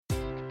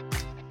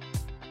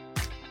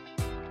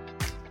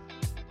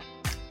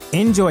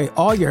Enjoy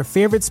all your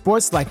favorite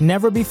sports like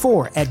never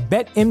before at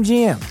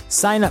BetMGM.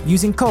 Sign up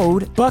using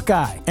code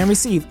Buckeye and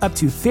receive up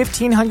to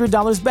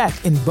 $1,500 back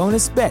in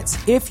bonus bets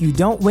if you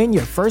don't win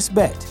your first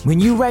bet. When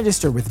you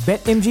register with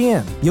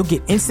BetMGM, you'll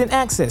get instant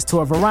access to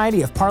a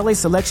variety of parlay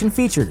selection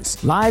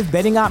features, live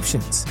betting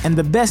options, and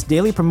the best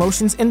daily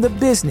promotions in the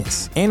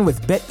business. And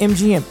with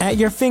BetMGM at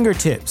your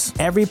fingertips,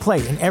 every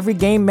play and every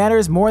game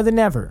matters more than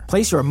ever.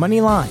 Place your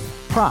money line,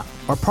 prop,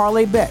 or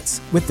parlay bets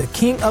with the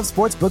king of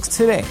sportsbooks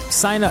today.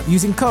 Sign up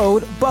using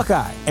code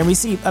Buckeye and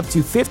receive up to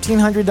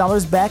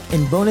 $1,500 back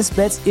in bonus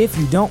bets if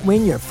you don't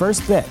win your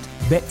first bet.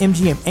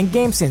 BetMGM and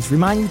GameSense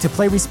remind you to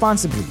play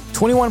responsibly.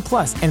 21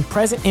 plus and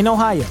present in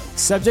Ohio,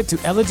 subject to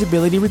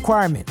eligibility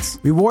requirements.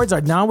 Rewards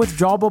are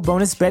non-withdrawable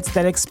bonus bets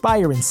that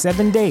expire in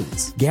 7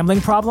 days. Gambling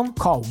problem?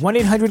 Call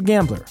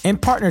 1-800-GAMBLER. In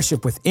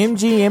partnership with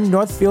MGM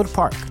Northfield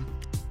Park.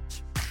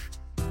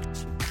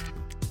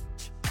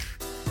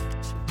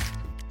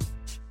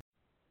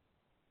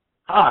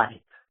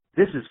 Hi,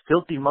 this is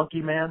Filthy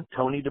Monkey Man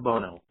Tony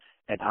DeBono,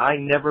 and I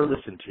never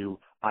listen to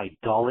I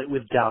Doll It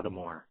with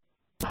Dollemore.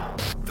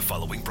 The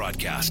following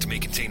broadcast may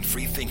contain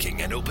free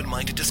thinking and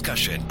open-minded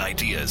discussion,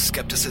 ideas,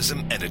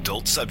 skepticism, and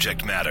adult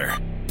subject matter.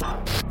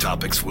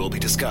 Topics will be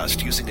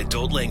discussed using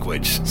adult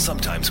language,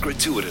 sometimes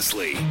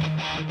gratuitously.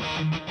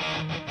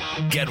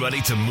 Get ready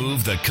to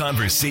move the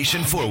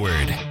conversation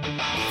forward.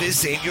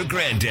 This ain't your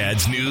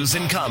granddad's news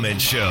and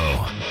comment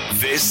show.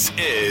 This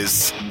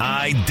is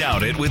I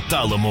Doubt It with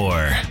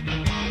Dollemore.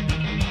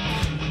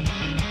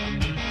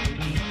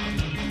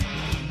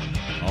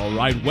 All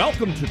right,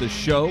 welcome to the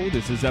show.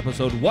 This is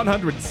episode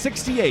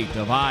 168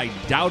 of I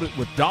Doubt It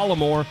with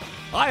Dollemore.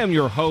 I am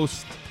your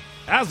host,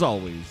 as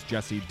always,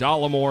 Jesse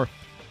Dollemore,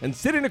 and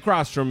sitting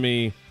across from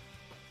me,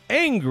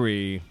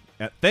 angry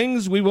at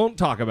things we won't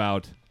talk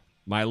about,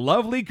 my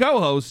lovely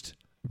co-host,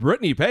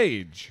 Brittany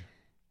Page.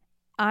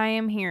 I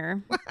am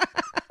here.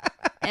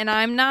 And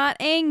I'm not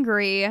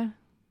angry.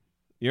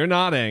 You're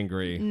not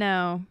angry.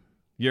 No.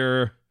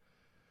 You're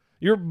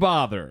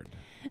bothered.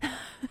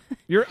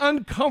 You're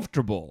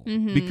uncomfortable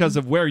because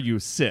of where you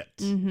sit.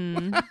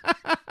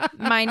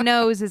 My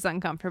nose is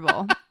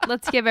uncomfortable.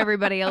 Let's give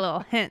everybody a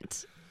little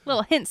hint.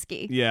 Little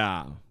hintski.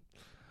 Yeah.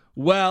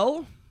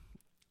 Well,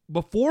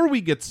 before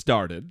we get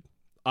started,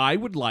 I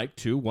would like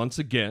to, once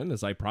again,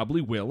 as I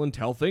probably will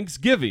until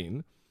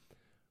Thanksgiving,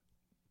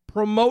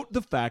 promote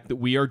the fact that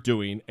we are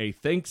doing a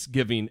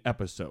Thanksgiving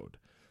episode.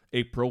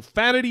 A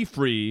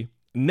profanity-free,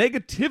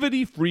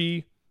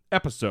 negativity-free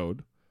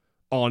episode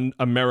on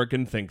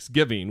American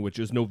Thanksgiving, which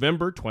is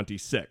November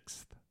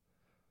 26th.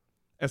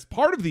 As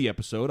part of the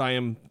episode, I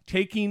am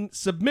taking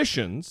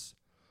submissions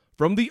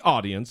from the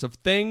audience of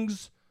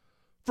things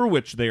for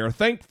which they are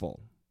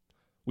thankful.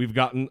 We've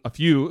gotten a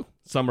few.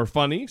 Some are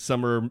funny,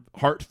 some are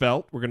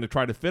heartfelt. We're going to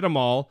try to fit them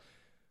all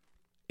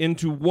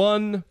into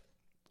one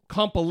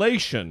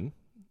compilation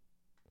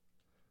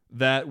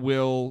that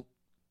will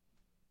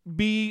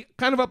be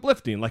kind of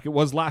uplifting like it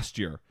was last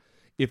year.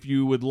 If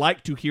you would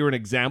like to hear an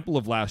example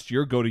of last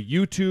year, go to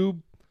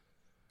YouTube,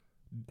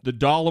 the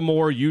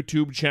Dollemore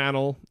YouTube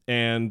channel,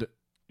 and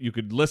you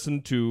could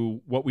listen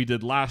to what we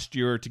did last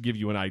year to give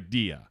you an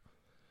idea.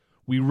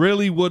 We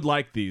really would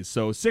like these.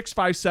 So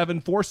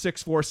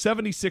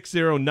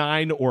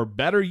 657-464-7609, or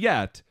better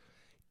yet,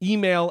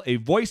 email a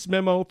voice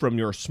memo from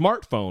your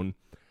smartphone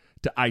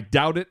to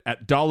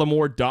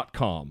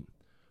idoubtit@dollemore.com.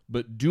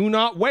 But do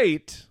not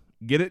wait.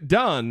 Get it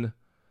done,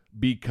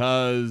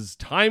 because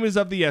time is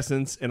of the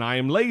essence, and I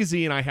am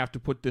lazy, and I have to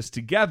put this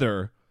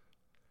together.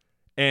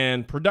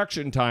 And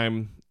production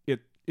time,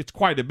 it's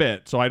quite a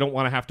bit, so I don't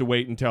want to have to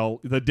wait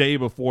until the day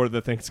before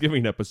the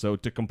Thanksgiving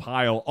episode to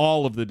compile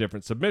all of the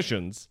different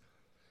submissions.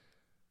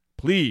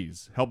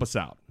 Please help us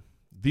out.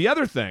 The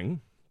other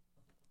thing,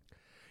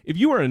 if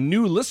you are a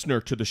new listener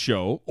to the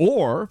show,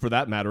 or, for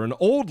that matter, an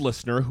old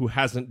listener who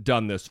hasn't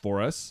done this for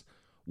us,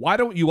 why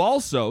don't you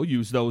also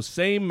use those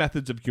same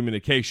methods of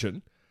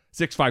communication,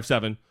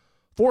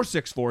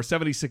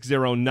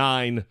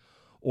 657-464-7609,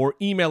 or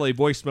email a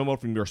voice memo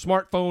from your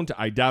smartphone to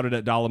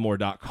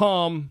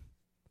idoubtit@dollemore.com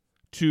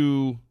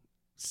to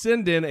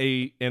send in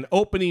an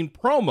opening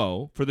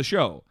promo for the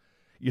show.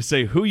 You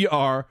say who you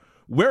are,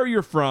 where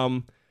you're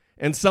from,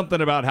 and something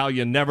about how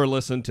you never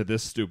listen to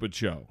this stupid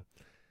show.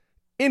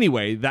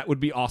 Anyway, that would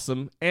be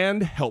awesome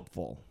and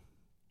helpful.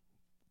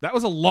 That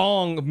was a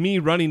long me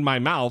running my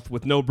mouth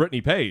with no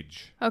Brittany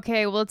Page.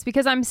 Okay, well, it's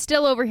because I'm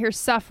still over here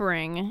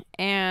suffering,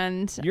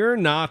 and You're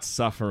not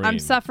suffering. I'm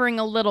suffering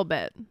a little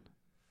bit.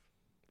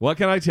 What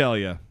can I tell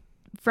you?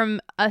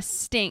 From a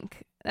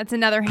stink. That's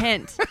another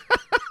hint.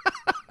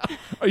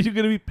 Are you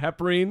going to be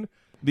peppering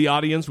the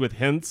audience with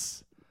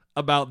hints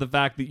about the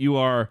fact that you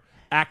are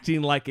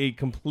acting like a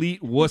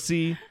complete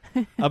wussy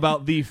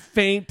about the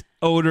faint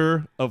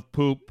odor of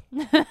poop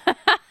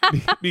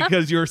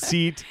because your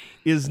seat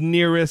is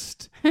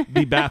nearest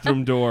the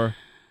bathroom door?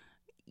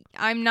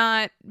 I'm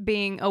not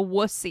being a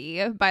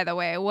wussy, by the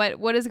way.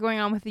 What is going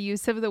on with the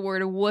use of the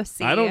word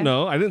wussy? I don't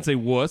know. I didn't say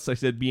wuss. I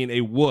said being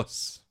a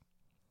wuss.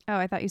 Oh,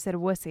 I thought you said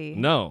wussy.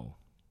 No.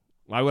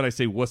 Why would I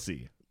say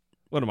wussy?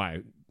 What am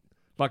I?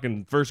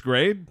 fucking first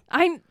grade?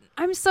 I'm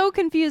so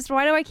confused.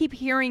 Why do I keep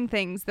hearing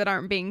things that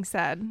aren't being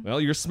said? Well,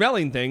 you're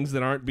smelling things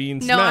that aren't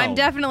being smelled. No, I'm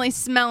definitely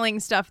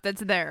smelling stuff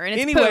that's there. And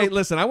it's anyway, poop.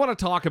 listen, I want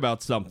to talk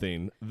about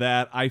something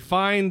that I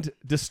find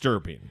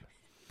disturbing.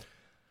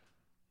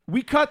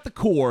 We cut the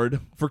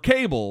cord for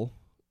cable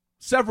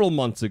several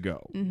months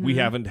ago. Mm-hmm. We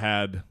haven't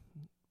had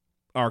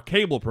our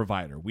cable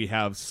provider. We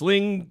have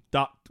Sling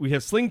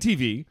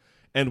TV,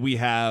 and we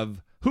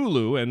have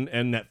Hulu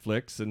and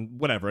Netflix and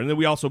whatever. And then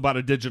we also bought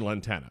a digital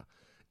antenna.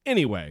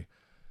 Anyway,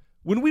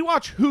 when we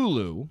watch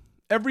Hulu,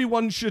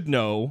 everyone should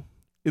know,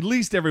 at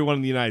least everyone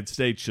in the United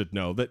States should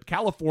know, that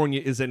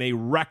California is in a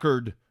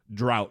record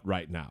drought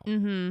right now.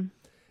 Mm-hmm.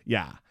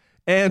 Yeah.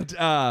 And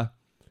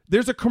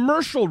there's a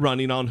commercial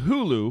running on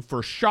Hulu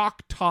for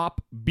Shock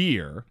Top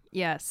beer.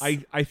 Yes.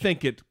 I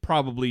think it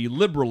probably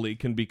liberally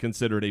can be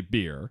considered a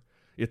beer.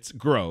 It's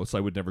gross. I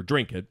would never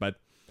drink it. But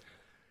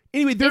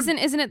anyway,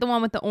 isn't it the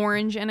one with the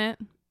orange in it?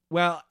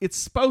 Well, it's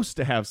supposed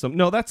to have some.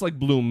 No, that's like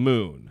Blue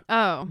Moon.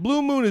 Oh.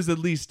 Blue Moon is at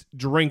least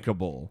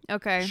drinkable.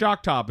 Okay.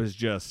 Shock Top is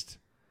just.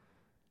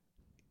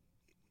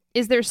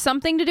 Is there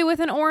something to do with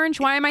an orange?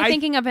 Why am I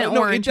thinking of an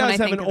orange? It does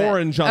have an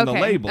orange on the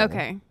label.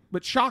 Okay.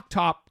 But Shock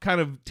Top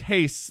kind of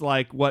tastes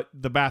like what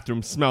the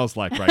bathroom smells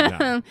like right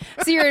now.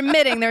 So you're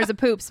admitting there's a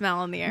poop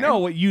smell in the air? No,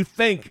 what you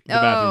think the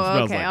bathroom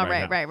smells like all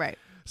right now. Right.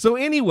 So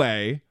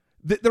anyway,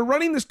 they're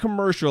running this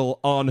commercial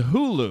on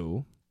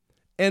Hulu,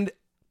 and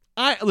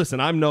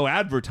I'm no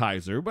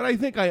advertiser, but I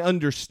think I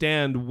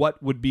understand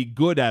what would be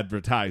good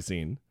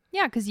advertising.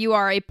 Yeah, because you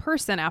are a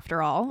person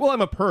after all. Well,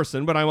 I'm a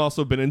person, but I've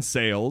also been in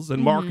sales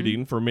and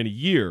marketing for many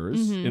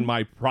years in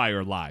my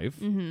prior life.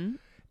 Mm-hmm.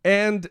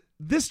 And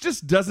this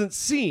just doesn't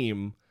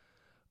seem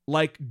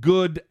like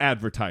good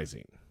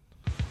advertising.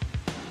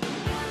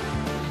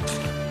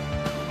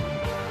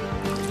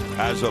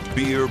 As a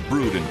beer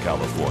brewed in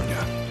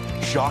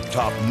California, Shock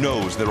Top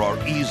knows there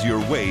are easier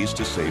ways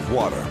to save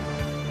water.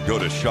 Go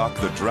to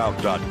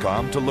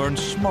shockthedrought.com to learn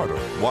smarter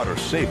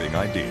water-saving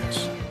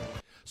ideas.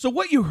 So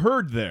what you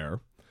heard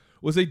there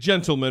was a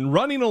gentleman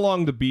running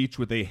along the beach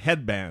with a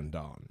headband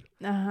on.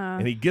 Uh-huh.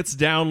 And he gets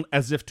down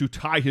as if to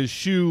tie his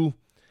shoe.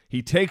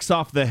 He takes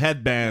off the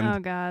headband. Oh,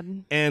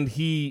 God. And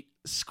he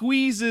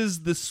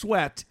squeezes the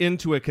sweat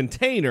into a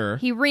container.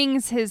 He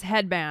wrings his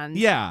headband.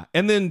 Yeah,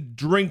 and then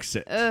drinks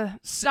it.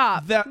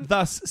 Stop.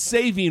 Thus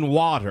saving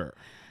water.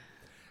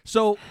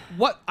 So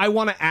what I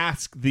want to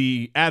ask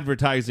the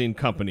advertising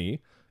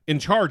company in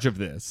charge of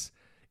this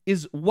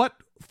is what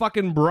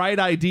fucking bright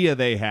idea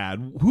they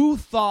had. Who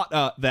thought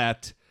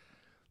that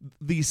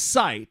the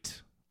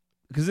sight,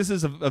 because this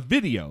is a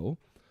video,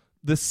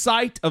 the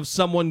sight of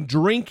someone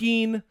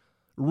drinking,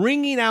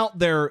 wringing out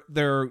their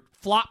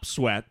flop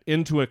sweat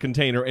into a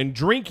container and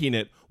drinking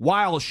it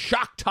while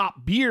Shock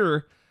Top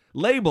beer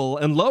label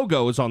and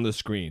logo is on the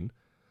screen.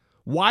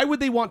 Why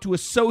would they want to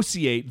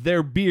associate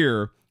their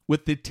beer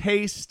with the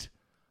taste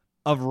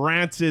of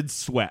rancid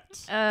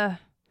sweat?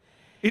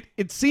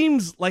 It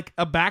seems like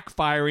a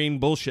backfiring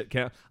bullshit.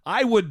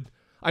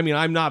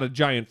 I'm not a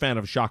giant fan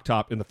of Shock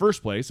Top in the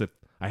first place, if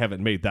I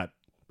haven't made that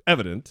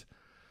evident.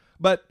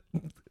 But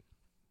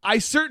I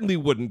certainly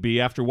wouldn't be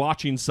after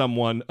watching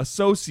someone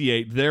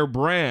associate their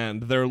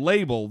brand, their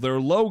label, their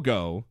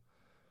logo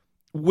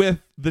with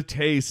the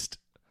taste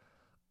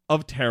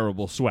of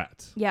terrible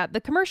sweat. Yeah,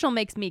 the commercial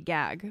makes me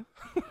gag.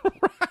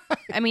 Right.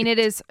 I mean,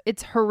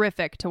 it's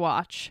horrific to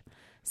watch.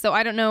 So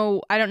I don't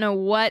know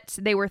what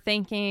they were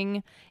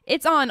thinking.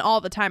 It's on all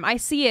the time. I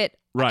see it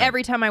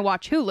every time I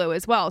watch Hulu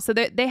as well. So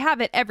they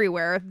have it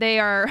everywhere. They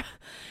are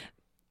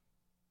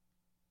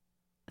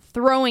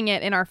throwing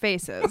it in our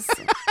faces.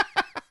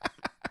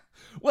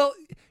 Well,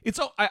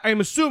 I'm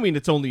assuming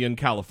it's only in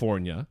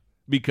California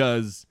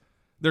because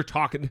they're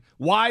talking.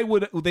 Why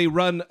would they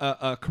run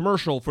a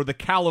commercial for the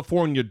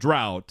California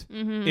drought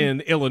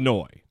in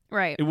Illinois?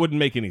 Right. It wouldn't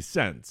make any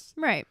sense.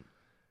 Right.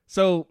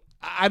 So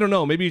I don't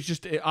know. Maybe it's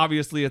just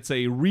obviously it's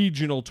a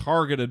regional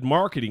targeted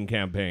marketing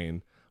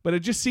campaign, but it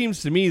just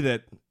seems to me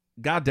that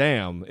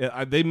goddamn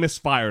they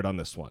misfired on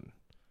this one.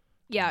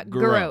 Yeah,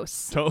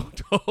 gross.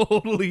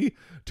 Totally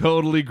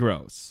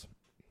gross.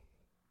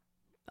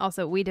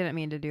 Also, we didn't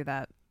mean to do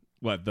that.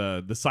 What,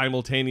 the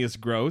simultaneous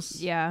gross?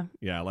 Yeah.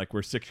 Yeah, like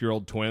we're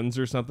 6-year-old twins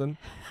or something?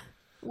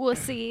 We'll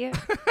see.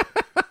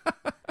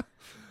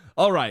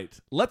 All right,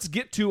 let's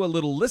get to a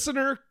little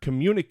listener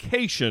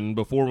communication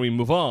before we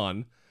move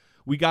on.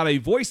 We got a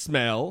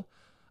voicemail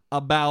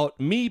about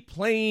me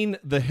playing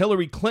the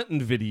Hillary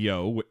Clinton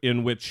video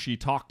in which she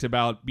talked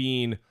about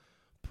being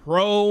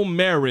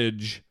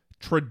pro-marriage,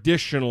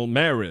 traditional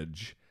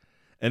marriage,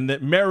 and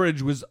that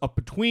marriage was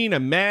between a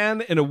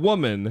man and a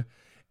woman,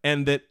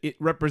 and that it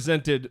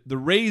represented the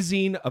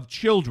raising of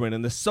children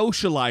and the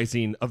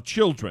socializing of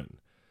children.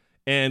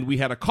 And we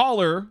had a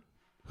caller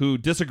who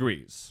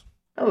disagrees.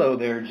 Hello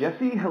there,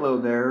 Jesse. Hello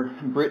there,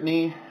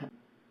 Brittany.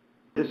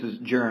 This is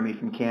Jeremy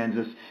from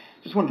Kansas.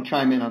 Just wanted to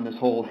chime in on this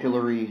whole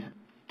Hillary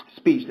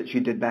speech that she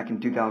did back in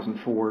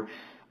 2004.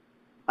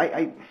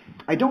 I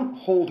don't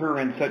hold her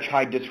in such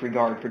high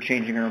disregard for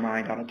changing her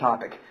mind on a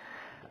topic.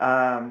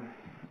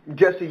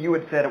 Jesse, you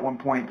had said at one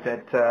point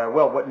that,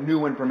 what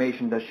new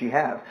information does she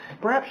have?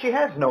 Perhaps she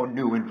has no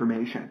new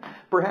information.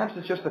 Perhaps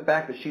it's just the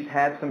fact that she's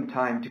had some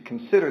time to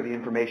consider the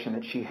information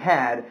that she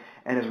had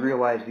and has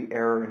realized the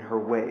error in her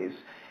ways.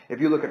 If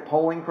you look at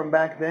polling from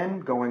back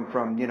then, going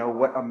from,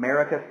 what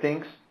America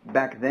thinks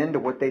back then to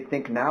what they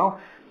think now,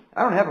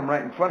 I don't have them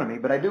right in front of me,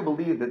 but I do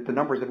believe that the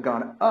numbers have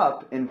gone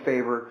up in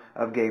favor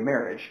of gay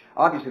marriage.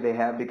 Obviously they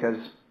have because,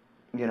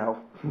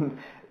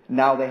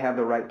 now they have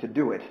the right to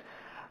do it.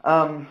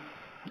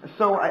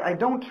 So I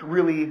don't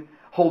really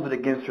hold it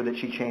against her that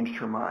she changed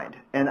her mind.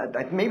 And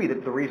maybe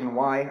the reason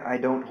why I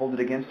don't hold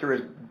it against her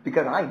is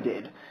because I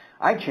did.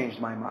 I changed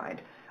my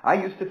mind. I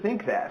used to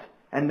think that.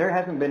 And there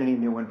hasn't been any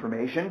new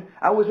information.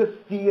 I was a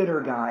theater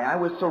guy. I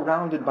was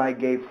surrounded by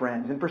gay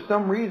friends. And for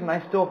some reason,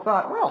 I still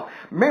thought, well,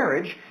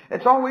 marriage,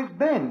 it's always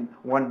been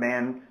one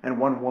man and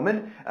one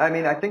woman. I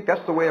mean, I think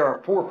that's the way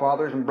our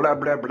forefathers and blah,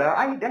 blah, blah.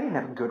 I didn't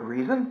have a good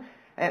reason.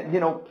 And,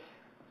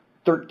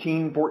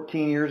 13,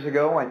 14 years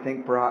ago, I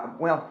think,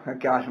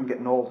 I'm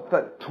getting old,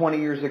 but 20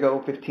 years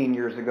ago, 15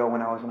 years ago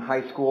when I was in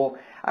high school,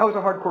 I was a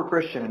hardcore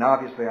Christian, and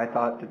obviously I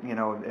thought that,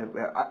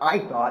 I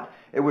thought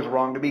it was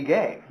wrong to be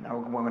gay. I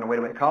went away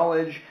to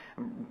college,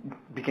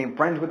 became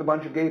friends with a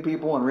bunch of gay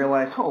people, and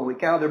realized, holy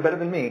cow, they're better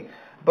than me.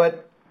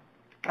 But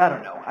I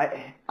don't know.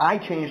 I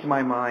changed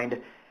my mind.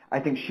 I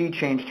think she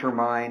changed her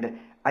mind.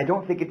 I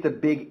don't think it's a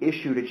big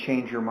issue to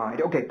change your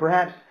mind. Okay,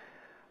 perhaps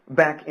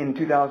back in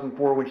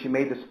 2004 when she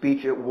made the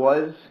speech, it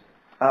was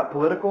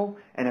political,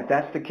 and if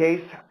that's the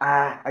case,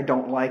 I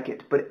don't like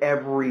it. But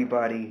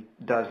everybody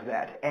does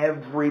that.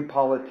 Every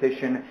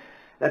politician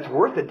that's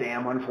worth a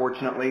damn,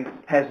 unfortunately,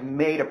 has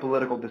made a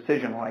political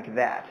decision like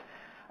that.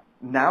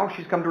 Now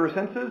she's come to her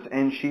senses,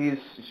 and she's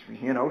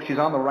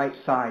on the right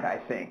side, I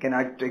think. And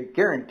I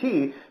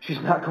guarantee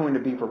she's not going to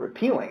be for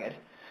repealing it.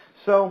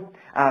 So,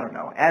 I don't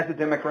know. As a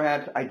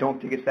Democrat, I don't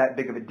think it's that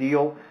big of a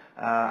deal.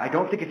 I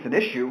don't think it's an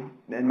issue,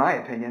 in my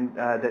opinion,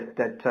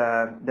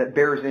 that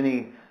bears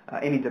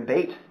any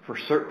debate for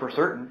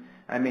certain.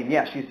 I mean,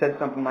 yeah, she said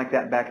something like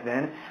that back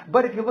then.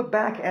 But if you look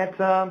back at,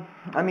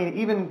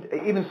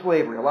 even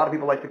slavery, a lot of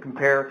people like to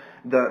compare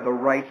the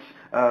rights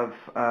of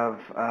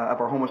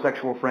our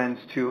homosexual friends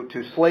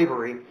to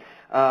slavery,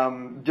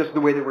 just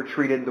the way they were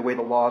treated, the way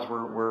the laws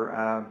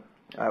were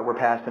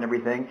passed and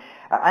everything.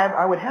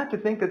 I would have to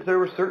think that there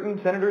were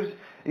certain senators,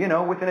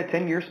 within a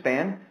 10-year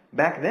span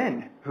back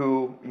then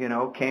who,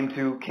 came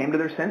to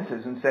their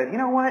senses and said, you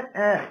know what,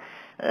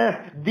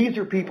 these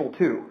are people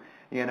too,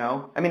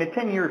 I mean, a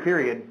 10-year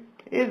period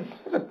is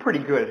a pretty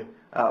good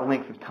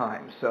length of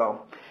time.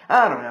 So,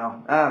 I don't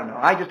know.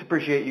 I just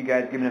appreciate you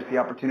guys giving us the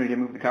opportunity to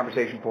move the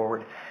conversation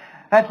forward.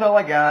 That's all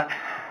I got.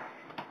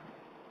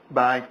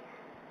 Bye.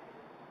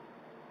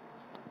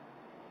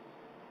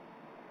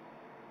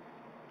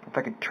 If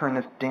I could turn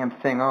this damn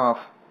thing off.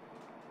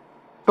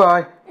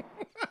 Bye.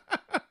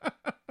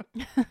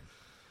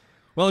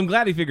 Well, I'm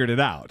glad he figured it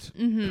out.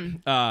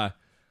 Mm-hmm. A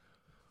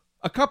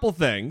couple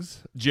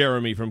things,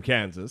 Jeremy from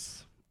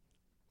Kansas.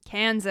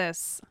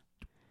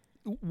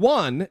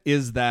 One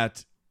is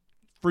that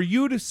for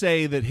you to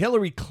say that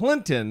Hillary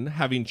Clinton,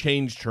 having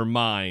changed her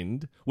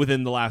mind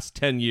within the last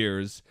 10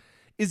 years,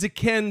 is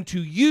akin to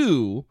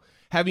you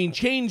having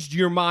changed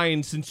your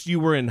mind since you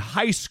were in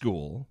high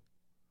school.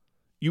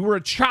 You were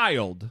a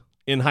child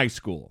in high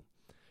school.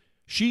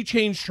 She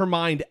changed her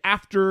mind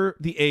after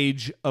the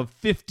age of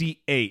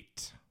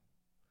 58.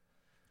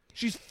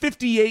 She's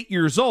 58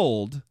 years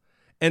old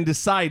and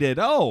decided,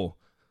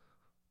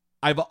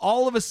 I've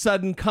all of a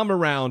sudden come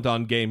around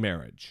on gay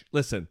marriage.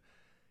 Listen,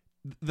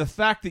 the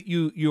fact that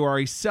you are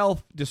a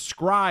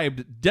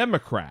self-described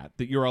Democrat,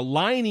 that you're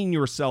aligning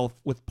yourself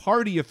with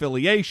party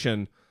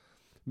affiliation,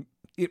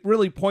 it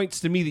really points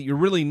to me that you're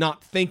really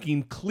not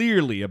thinking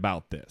clearly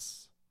about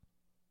this.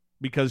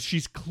 Because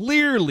she's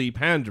clearly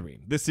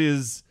pandering. This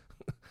is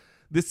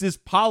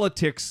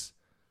politics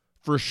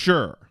for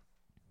sure.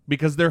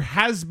 Because there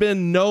has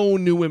been no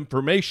new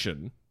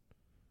information.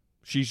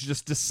 She's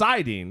just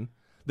deciding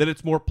that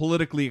it's more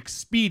politically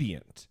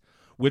expedient.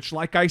 Which,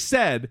 like I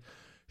said,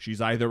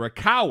 she's either a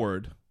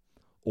coward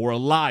or a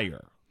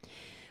liar.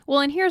 Well,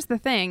 and here's the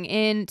thing.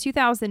 In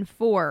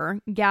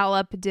 2004,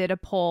 Gallup did a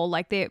poll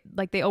like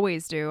they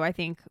always do. I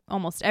think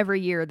almost every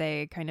year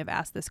they kind of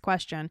ask this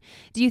question.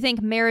 Do you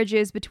think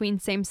marriages between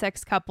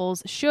same-sex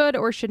couples should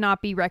or should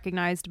not be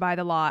recognized by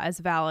the law as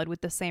valid with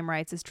the same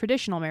rights as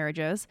traditional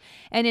marriages?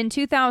 And in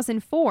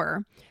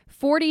 2004,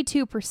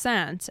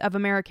 42% of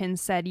Americans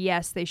said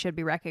yes, they should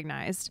be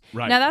recognized.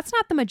 Right. Now, that's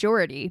not the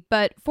majority,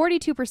 but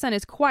 42%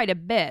 is quite a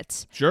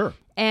bit. Sure.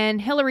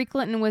 And Hillary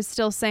Clinton was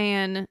still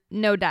saying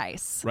no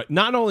dice. Right.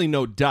 Not only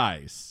no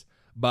dice,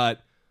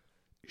 but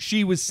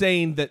she was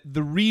saying that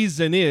the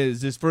reason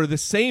is for the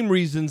same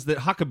reasons that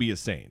Huckabee is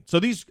saying. So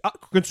these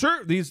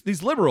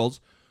these liberals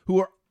who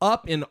are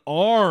up in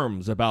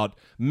arms about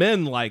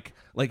men like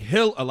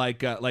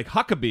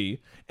Huckabee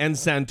and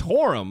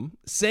Santorum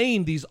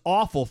saying these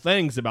awful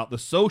things about the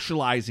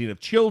socializing of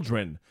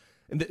children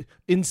and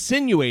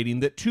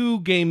insinuating that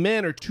two gay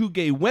men or two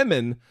gay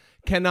women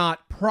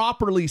cannot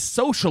properly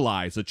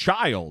socialize a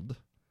child,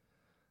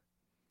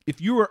 if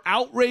you are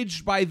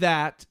outraged by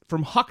that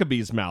from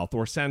Huckabee's mouth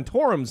or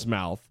Santorum's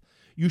mouth,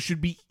 you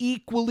should be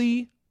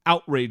equally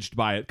outraged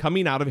by it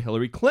coming out of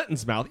Hillary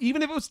Clinton's mouth,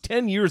 even if it was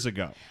 10 years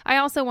ago. I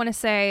also want to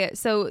say,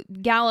 so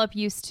Gallup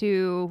used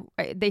to,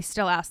 they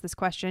still ask this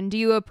question, do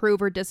you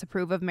approve or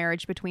disapprove of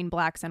marriage between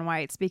blacks and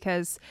whites?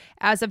 Because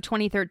as of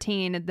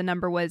 2013, the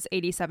number was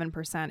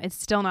 87%. It's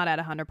still not at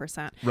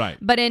 100%. Right.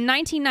 But in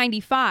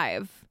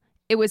 1995,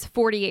 it was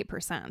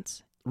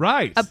 48%.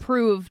 Right.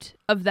 Approved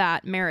of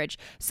that marriage.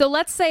 So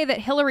let's say that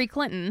Hillary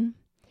Clinton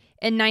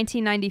in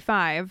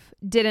 1995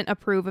 didn't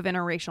approve of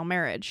interracial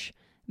marriage,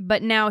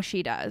 but now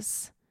she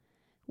does.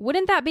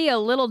 Wouldn't that be a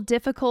little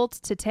difficult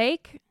to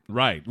take?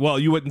 Right. Well,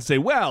 you wouldn't say,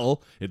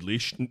 well, at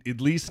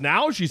least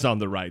now she's on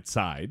the right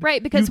side.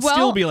 Right, because you'd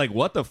still be like,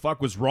 what the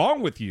fuck was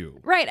wrong with you?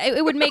 Right.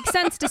 It would make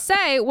sense to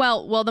say,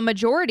 well, the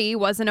majority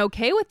wasn't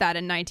okay with that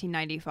in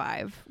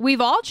 1995.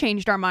 We've all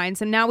changed our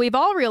minds, and now we've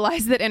all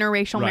realized that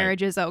interracial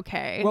marriage is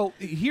okay. Well,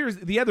 here's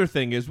the other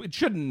thing is it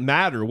shouldn't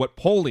matter what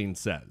polling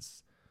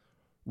says.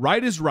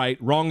 Right is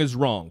right, wrong is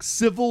wrong.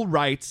 Civil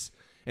rights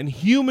and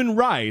human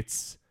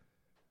rights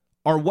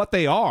are what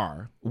they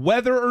are,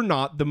 whether or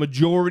not the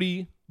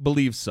majority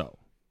believes so.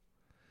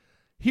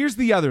 Here's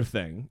the other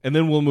thing, and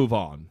then we'll move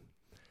on.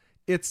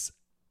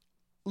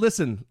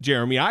 Listen,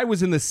 Jeremy, I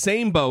was in the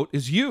same boat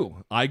as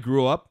you. I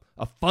grew up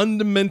a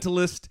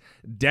fundamentalist,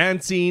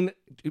 dancing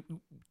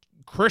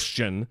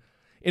Christian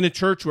in a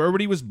church where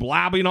everybody was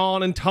blabbing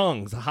on in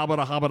tongues.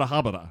 Habada, habada,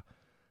 habada.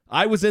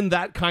 I was in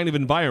that kind of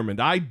environment.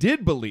 I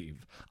did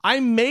believe. I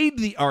made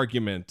the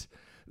argument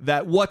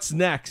that what's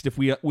next if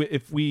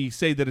we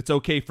say that it's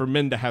okay for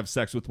men to have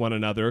sex with one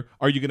another,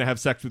 are you going to have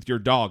sex with your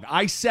dog?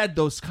 I said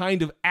those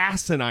kind of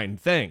asinine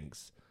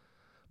things.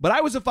 But I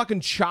was a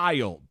fucking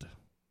child.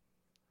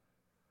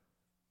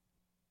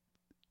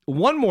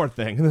 One more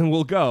thing, and then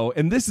we'll go.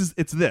 And it's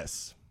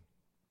this.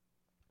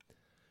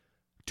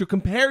 To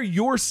compare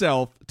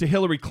yourself to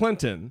Hillary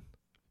Clinton,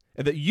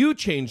 and that you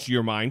changed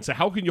your mind, so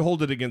how can you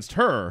hold it against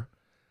her?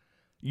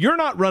 You're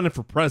not running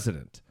for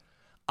president.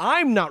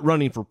 I'm not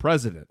running for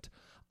president.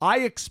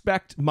 I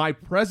expect my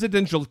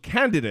presidential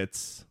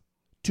candidates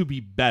to be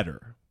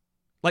better.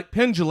 Like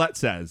Penn Jillette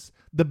says,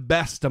 the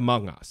best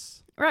among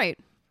us. Right.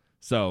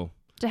 So.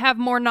 To have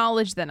more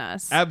knowledge than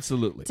us.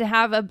 Absolutely. To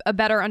have a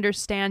better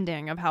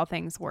understanding of how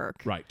things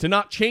work. Right. To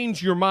not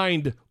change your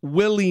mind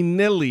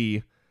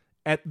willy-nilly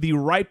at the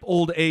ripe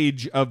old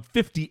age of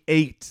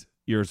 58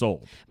 years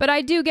old. But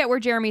I do get where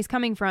Jeremy's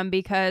coming from,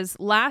 because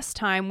last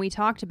time we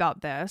talked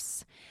about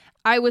this,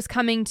 I was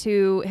coming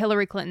to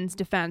Hillary Clinton's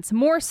defense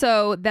more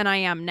so than I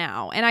am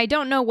now. And I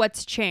don't know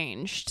what's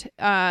changed.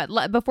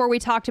 Before we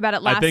talked about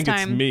it last time. I think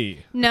it's me.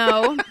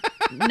 No.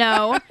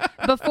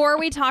 Before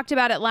we talked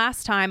about it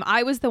last time,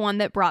 I was the one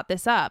that brought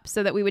this up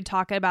so that we would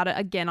talk about it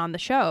again on the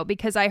show,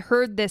 because I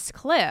heard this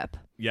clip.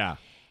 Yeah.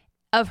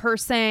 Of her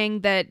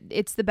saying that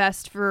it's the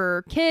best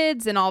for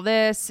kids and all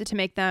this to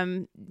make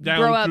them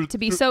grow up to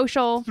be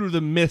social through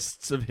the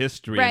mists of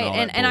history, right?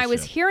 And all and I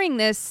was hearing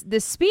this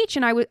speech,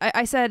 and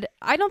I said,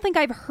 I don't think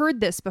I've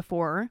heard this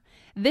before.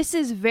 This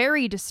is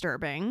very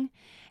disturbing,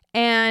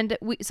 and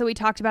so we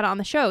talked about it on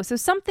the show. So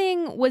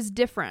something was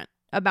different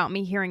about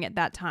me hearing it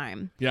that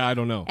time. Yeah, I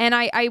don't know. And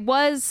I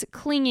was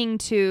clinging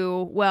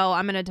to, well,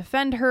 I'm going to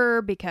defend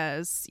her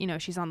because,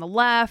 she's on the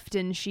left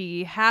and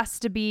she has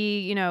to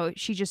be,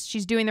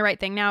 she's doing the right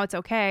thing now. It's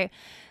okay.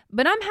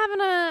 But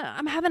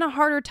I'm having a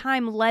harder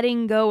time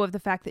letting go of the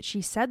fact that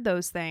she said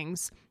those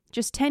things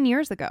just 10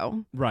 years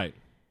ago. Right.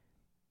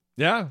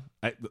 Yeah.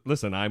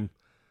 Listen, I'm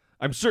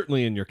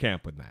certainly in your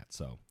camp with that.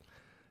 So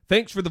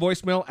thanks for the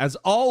voicemail. As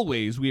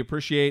always, we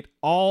appreciate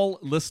all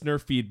listener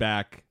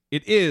feedback.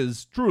 It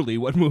is truly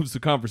what moves the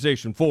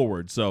conversation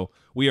forward, so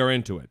we are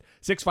into it.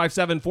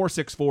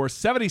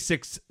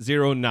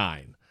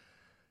 657-464-7609.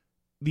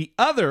 The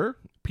other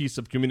piece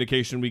of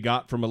communication we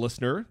got from a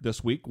listener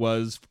this week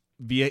was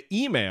via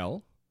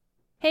email.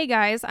 Hey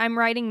guys, I'm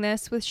writing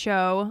this with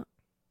show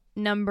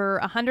number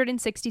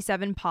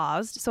 167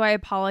 paused, so I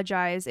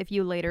apologize if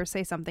you later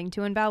say something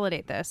to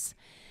invalidate this.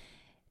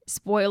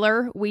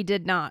 Spoiler, we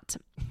did not.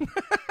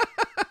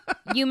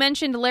 You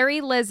mentioned Larry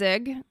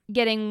Lessig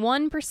getting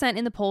 1%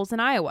 in the polls in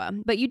Iowa,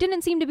 but you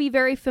didn't seem to be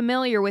very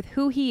familiar with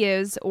who he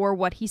is or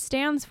what he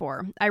stands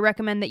for. I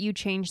recommend that you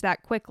change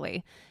that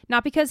quickly.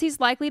 Not because he's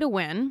likely to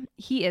win,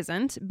 he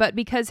isn't, but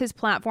because his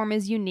platform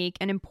is unique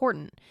and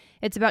important.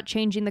 It's about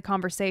changing the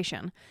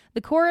conversation.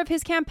 The core of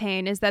his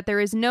campaign is that there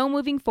is no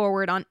moving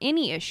forward on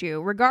any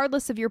issue,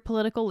 regardless of your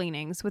political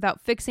leanings, without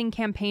fixing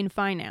campaign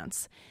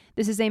finance.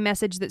 This is a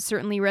message that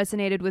certainly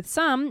resonated with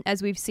some,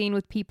 as we've seen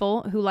with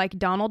people who like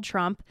Donald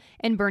Trump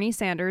and Bernie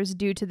Sanders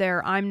due to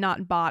their I'm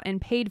not bought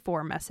and paid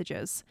for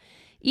messages.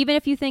 Even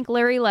if you think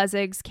Larry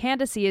Lessig's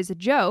candidacy is a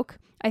joke,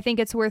 I think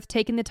it's worth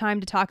taking the time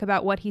to talk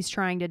about what he's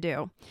trying to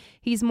do.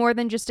 He's more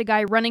than just a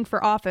guy running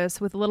for office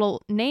with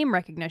little name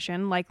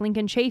recognition like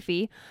Lincoln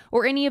Chafee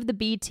or any of the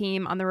B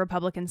team on the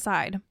Republican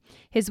side.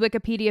 His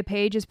Wikipedia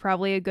page is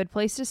probably a good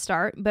place to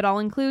start, but I'll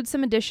include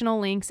some additional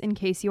links in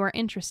case you are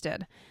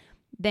interested.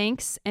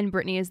 Thanks, and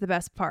Brittany is the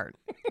best part.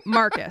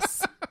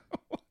 Marcus.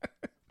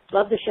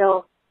 Love the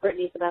show.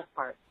 Brittany's the best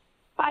part.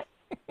 Bye.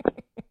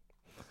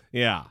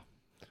 Yeah.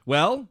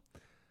 Well,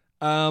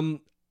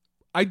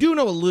 I do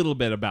know a little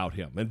bit about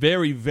him, and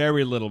very,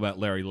 very little about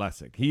Larry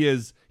Lessig.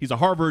 He's a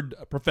Harvard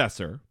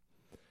professor,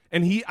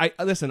 and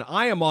listen,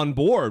 I am on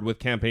board with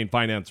campaign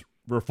finance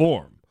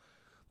reform.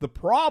 The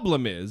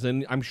problem is,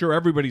 and I'm sure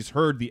everybody's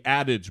heard the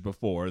adage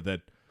before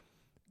that,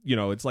 you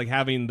know, it's like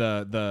having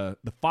the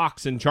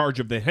fox in charge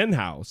of the hen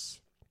house.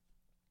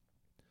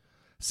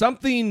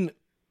 Something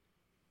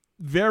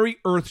very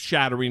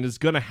earth-shattering is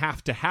going to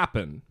have to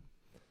happen,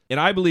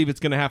 and I believe it's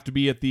going to have to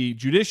be at the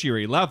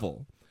judiciary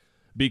level,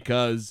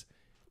 because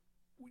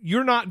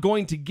you're not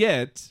going to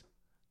get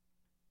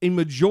a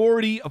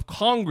majority of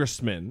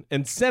congressmen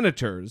and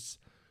senators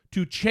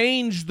to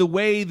change the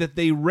way that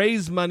they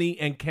raise money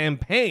and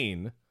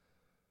campaign.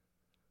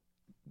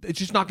 It's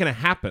just not going to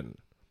happen.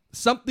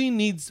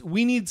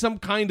 We need some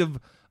kind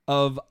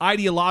of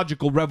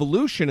ideological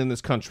revolution in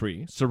this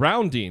country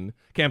surrounding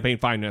campaign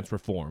finance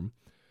reform,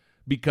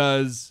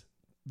 because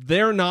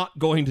they're not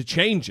going to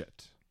change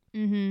it.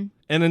 Mm-hmm.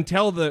 And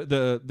until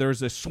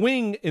there's a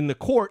swing in the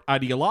court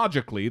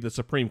ideologically, the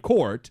Supreme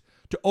Court,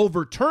 to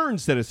overturn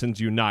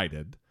Citizens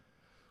United,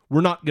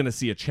 we're not going to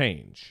see a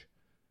change.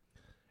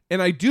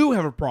 And I do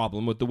have a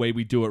problem with the way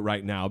we do it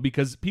right now,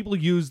 because people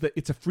use that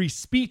it's a free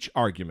speech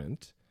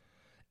argument.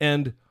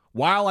 And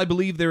while I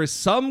believe there is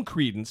some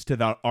credence to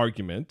that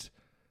argument,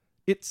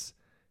 it's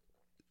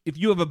if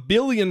you have $1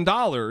 billion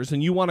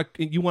and you want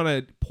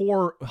to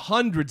pour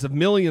hundreds of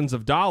millions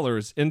of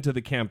dollars into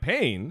the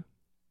campaign,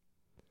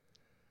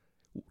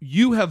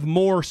 you have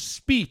more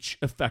speech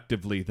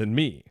effectively than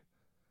me.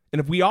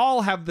 And if we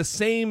all have the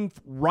same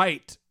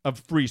right of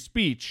free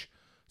speech,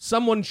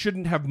 someone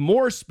shouldn't have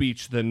more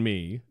speech than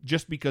me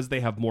just because they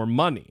have more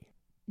money.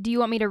 Do you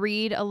want me to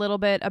read a little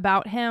bit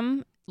about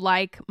him,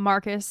 like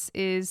Marcus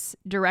is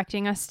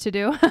directing us to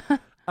do?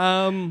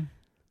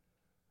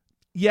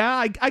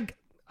 Yeah,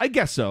 I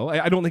guess so.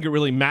 I don't think it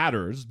really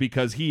matters,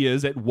 because he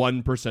is at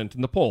 1%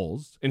 in the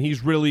polls, and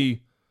he's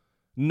really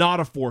not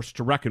a force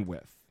to reckon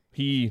with.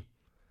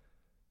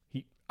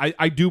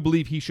 I do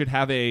believe he should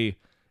have a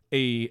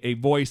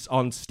voice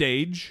on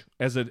stage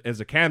as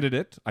a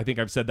candidate. I think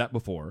I've said that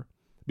before,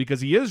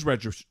 because he is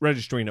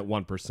registering at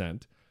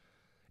 1%,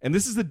 and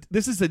this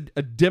is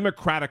a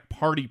Democratic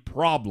Party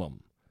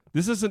problem.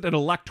 This isn't an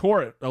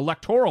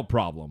electoral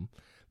problem.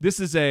 This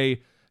is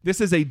a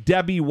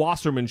Debbie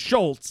Wasserman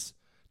Schultz,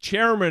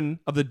 chairman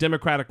of the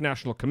Democratic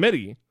National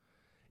Committee.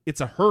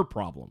 It's a her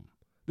problem.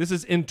 This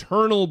is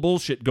internal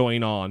bullshit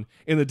going on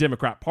in the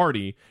Democrat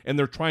Party, and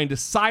they're trying to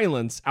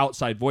silence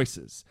outside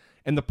voices.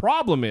 And the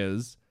problem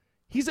is,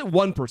 he's at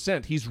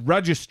 1%. He's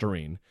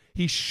registering.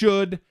 He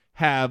should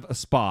have a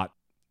spot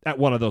at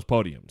one of those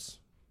podiums.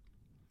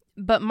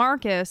 But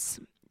Marcus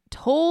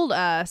told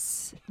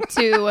us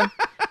to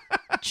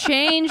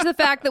change the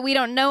fact that we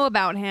don't know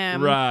about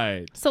him.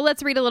 Right. So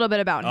let's read a little bit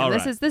about him. All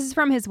This right. is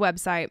from his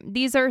website.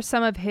 These are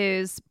some of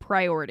his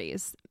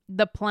priorities.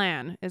 The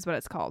plan is what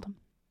it's called.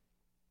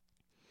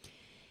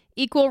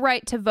 Equal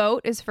right to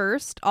vote is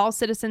first. All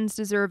citizens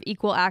deserve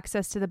equal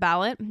access to the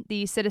ballot.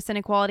 The Citizen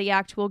Equality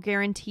Act will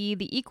guarantee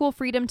the equal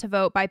freedom to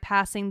vote by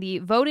passing the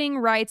Voting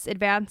Rights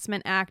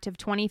Advancement Act of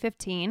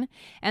 2015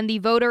 and the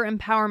Voter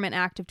Empowerment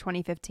Act of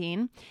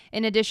 2015.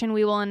 In addition,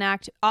 we will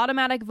enact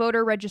automatic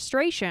voter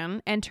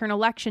registration and turn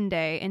Election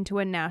Day into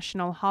a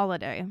national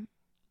holiday.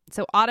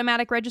 So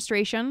automatic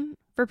registration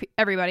for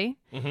everybody,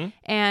 mm-hmm.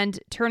 and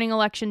turning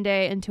Election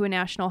Day into a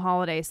national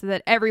holiday so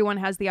that everyone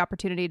has the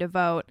opportunity to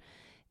vote.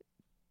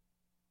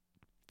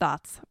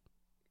 Thoughts?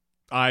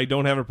 I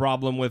don't have a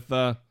problem with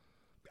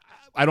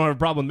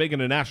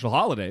making a national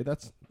holiday.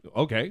 That's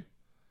okay.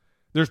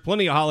 There's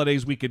plenty of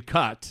holidays we could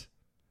cut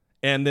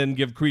and then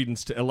give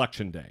credence to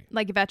Election Day.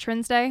 Like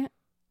Veterans Day?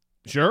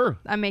 Sure.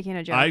 I'm making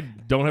a joke. I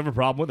don't have a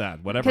problem with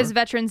that. Whatever. Because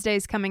Veterans Day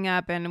is coming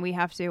up, and we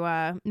have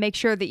to make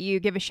sure that you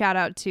give a shout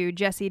out to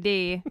Jesse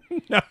D,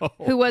 no.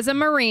 who was a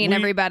Marine,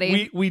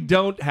 everybody. We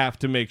don't have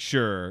to make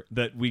sure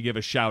that we give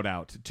a shout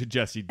out to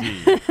Jesse D.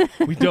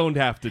 We don't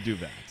have to do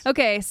that.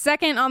 Okay,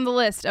 second on the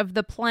list of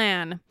the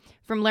plan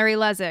from Larry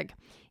Lessig.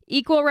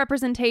 Equal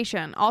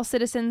representation. All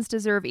citizens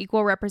deserve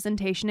equal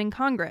representation in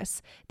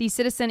Congress. The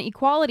Citizen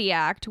Equality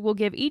Act will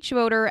give each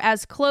voter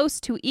as close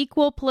to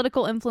equal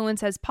political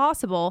influence as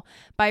possible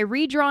by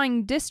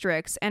redrawing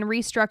districts and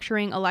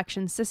restructuring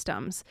election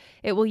systems.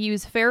 It will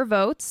use Fair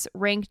Votes,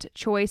 Ranked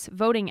Choice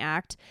Voting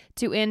Act,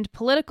 to end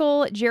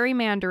political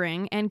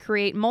gerrymandering and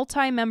create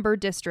multi-member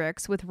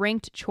districts with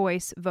ranked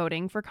choice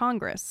voting for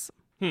Congress.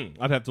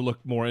 I'd have to look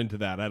more into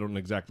that. I don't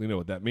exactly know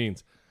what that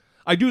means.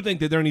 I do think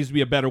that there needs to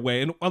be a better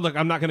way. And look,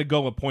 I'm not going to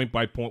go a point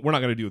by point. We're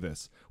not going to do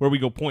this where we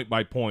go point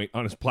by point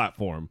on his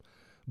platform.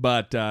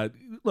 But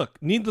look,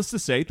 needless to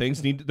say,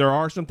 there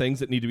are some things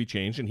that need to be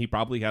changed, and he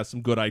probably has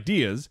some good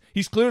ideas.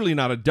 He's clearly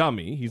not a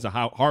dummy. He's a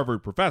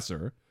Harvard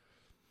professor.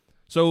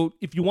 So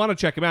if you want to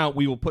check him out,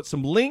 we will put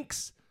some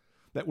links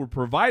that were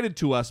provided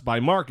to us by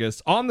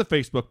Marcus on the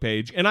Facebook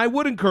page, and I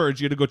would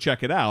encourage you to go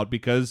check it out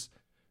because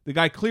the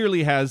guy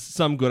clearly has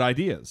some good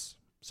ideas.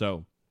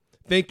 So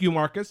thank you,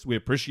 Marcus. We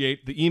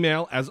appreciate the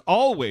email. As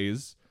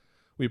always,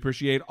 we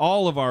appreciate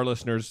all of our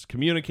listeners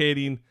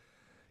communicating,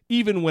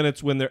 even when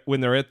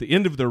they're at the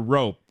end of their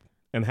rope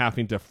and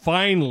having to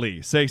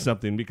finally say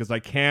something because I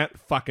can't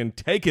fucking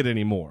take it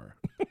anymore.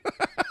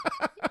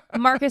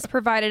 Marcus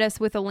provided us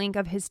with a link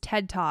of his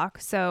TED Talk,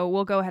 so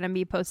we'll go ahead and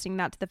be posting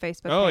that to the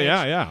Facebook page. Oh,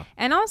 yeah.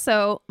 And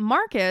also,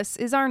 Marcus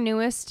is our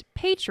newest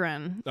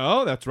patron.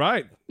 Oh, that's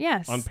right.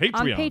 Yes. On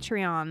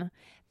Patreon.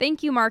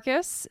 Thank you,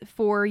 Marcus,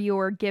 for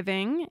your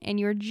giving and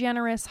your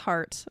generous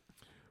heart.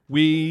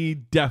 We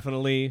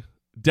definitely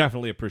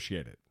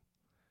appreciate it.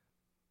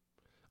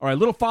 All right, a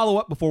little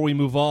follow-up before we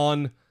move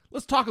on.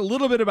 Let's talk a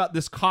little bit about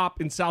this cop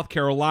in South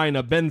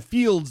Carolina, Ben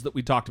Fields, that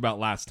we talked about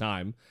last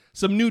time.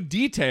 Some new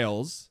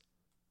details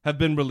have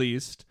been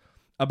released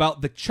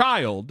about the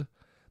child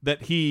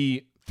that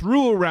he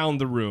threw around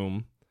the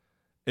room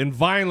and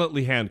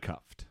violently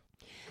handcuffed.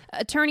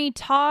 Attorney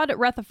Todd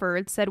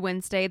Rutherford said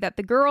Wednesday that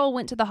the girl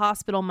went to the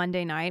hospital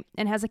Monday night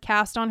and has a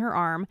cast on her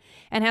arm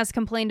and has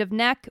complained of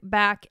neck,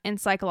 back, and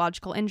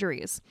psychological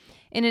injuries.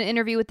 In an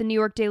interview with the New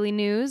York Daily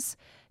News,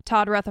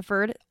 Todd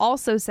Rutherford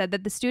also said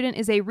that the student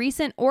is a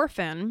recent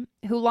orphan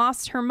who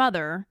lost her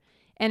mother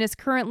and is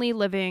currently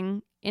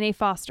living in a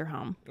foster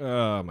home.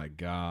 Oh, my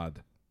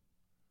God.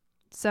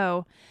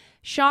 So,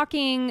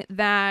 shocking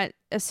that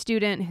a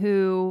student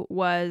who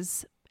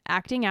was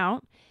acting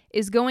out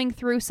is going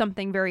through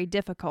something very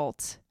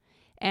difficult.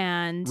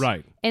 And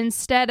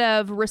instead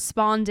of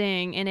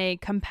responding in a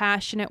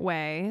compassionate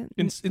way,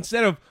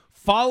 instead of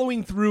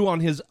following through on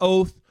his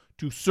oath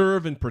to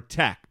serve and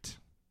protect,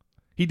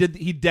 he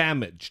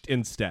damaged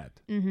instead.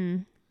 Mm-hmm.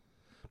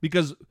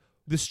 Because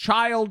this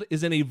child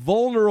is in a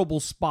vulnerable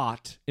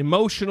spot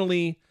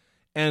emotionally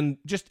and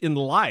just in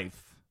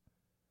life.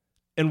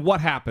 And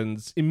what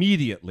happens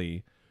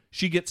immediately?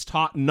 She gets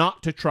taught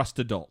not to trust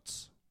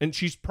adults. And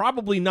she's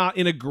probably not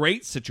in a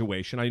great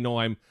situation. I know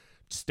I'm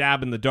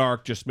stab in the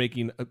dark, just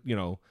making,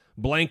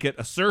 blanket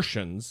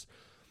assertions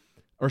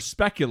or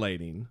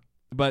speculating.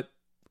 But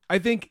I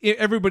think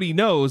everybody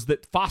knows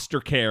that foster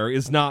care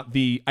is not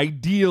the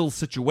ideal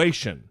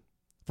situation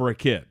for a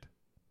kid.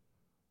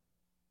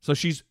 So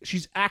she's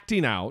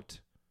acting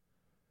out.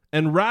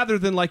 And rather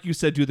than, like you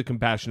said, do the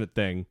compassionate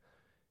thing,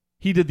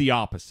 he did the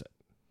opposite.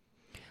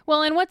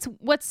 Well, and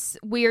what's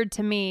weird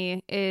to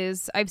me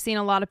is I've seen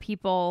a lot of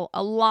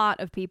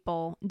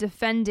people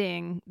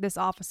defending this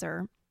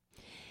officer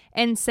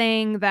and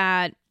saying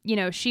that,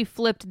 she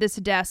flipped this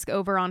desk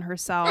over on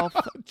herself.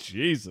 Oh,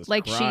 Jesus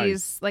like Christ.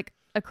 She's like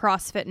a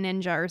CrossFit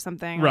ninja or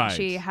something. Right. Like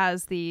she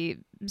has the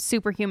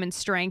superhuman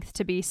strength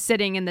to be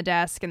sitting in the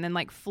desk and then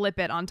like flip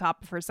it on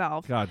top of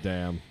herself. God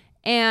damn.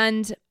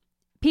 And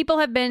people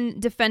have been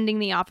defending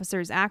the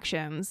officer's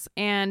actions,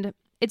 and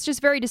it's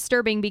just very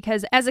disturbing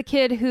because as a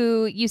kid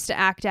who used to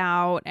act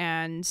out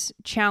and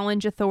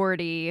challenge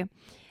authority,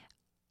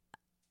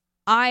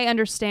 I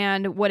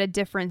understand what a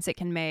difference it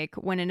can make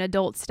when an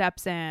adult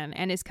steps in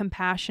and is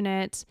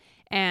compassionate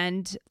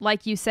and,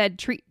 like you said,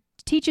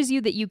 teaches you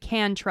that you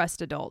can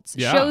trust adults,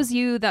 shows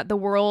you that the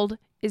world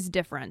is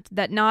different,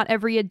 that not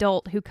every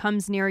adult who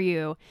comes near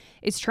you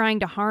is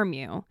trying to harm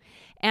you.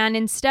 And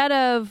instead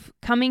of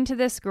coming to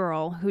this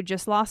girl who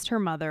just lost her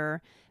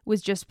mother,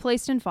 was just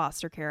placed in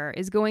foster care,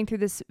 is going through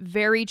this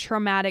very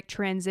traumatic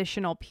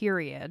transitional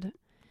period.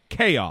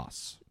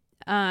 Chaos.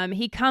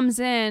 He comes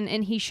in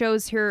and he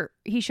shows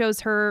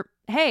her,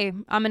 hey,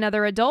 I'm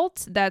another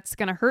adult that's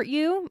going to hurt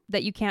you,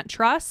 that you can't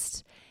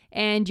trust,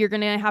 and you're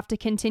going to have to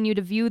continue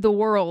to view the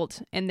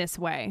world in this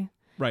way.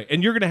 Right.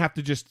 And you're going to have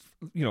to just,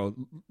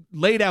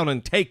 lay down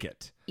and take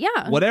it.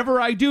 Yeah.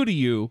 Whatever I do to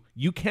you,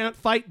 you can't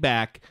fight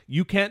back.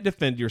 You can't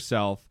defend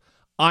yourself.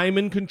 I'm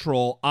in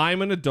control.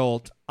 I'm an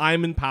adult.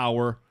 I'm in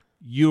power.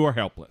 You are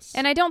helpless.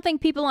 And I don't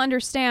think people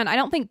understand. I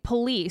don't think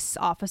police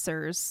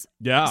officers,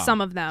 some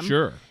of them,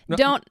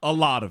 a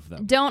lot of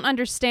them don't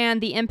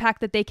understand the impact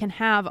that they can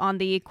have on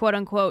the quote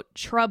unquote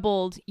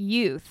troubled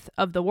youth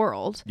of the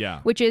world.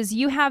 Yeah. Which is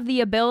you have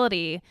the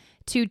ability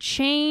to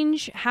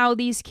change how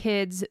these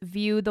kids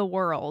view the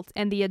world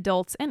and the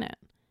adults in it.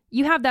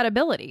 You have that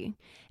ability.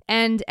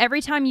 And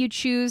every time you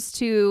choose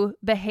to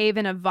behave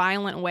in a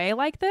violent way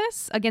like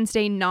this against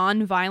a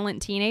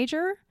non-violent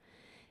teenager,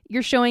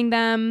 you're showing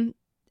them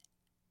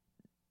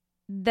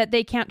that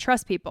they can't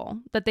trust people,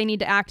 that they need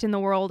to act in the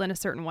world in a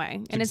certain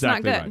way. And it's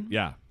not good. Right.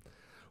 Yeah.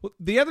 Well,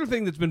 the other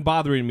thing that's been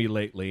bothering me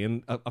lately,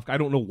 and I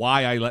don't know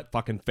why I let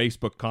fucking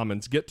Facebook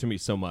comments get to me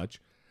so much,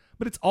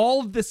 but it's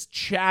all this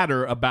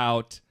chatter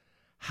about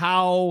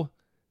how,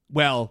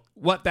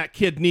 what that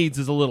kid needs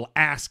is a little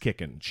ass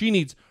kicking. She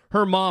needs,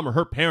 her mom or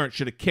her parents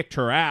should have kicked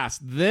her ass,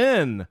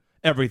 then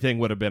everything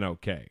would have been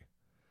okay.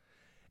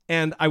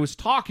 And I was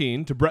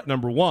talking to Brett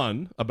number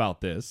 1 about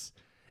this,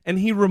 And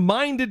he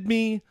reminded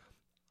me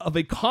of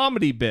a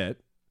comedy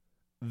bit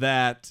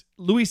that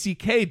Louis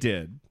C.K.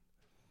 did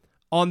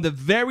on the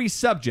very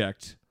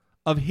subject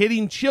of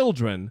hitting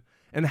children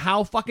and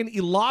how fucking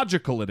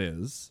illogical it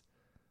is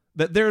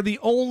that they're the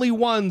only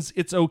ones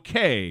it's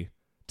okay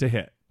to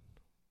hit.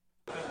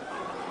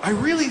 I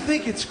really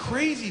think it's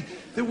crazy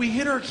that we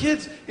hit our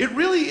kids. It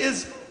really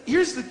is.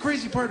 Here's the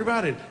crazy part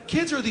about it.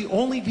 Kids are the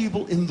only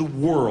people in the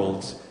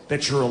world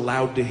that you're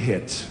allowed to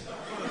hit.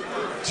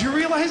 Do you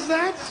realize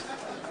that?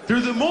 They're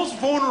the most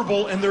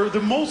vulnerable and they're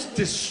the most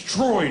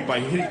destroyed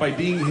by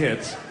being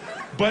hit,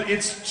 but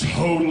it's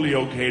totally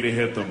okay to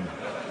hit them.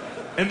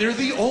 And they're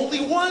the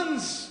only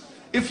ones.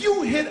 If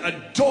you hit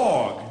a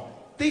dog,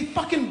 they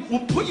fucking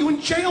will put you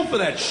in jail for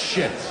that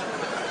shit.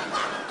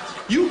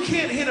 You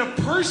can't hit a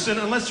person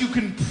unless you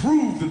can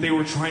prove that they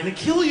were trying to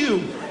kill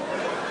you.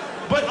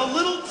 But a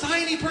little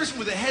tiny person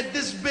with a head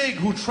this big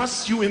who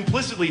trusts you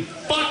implicitly,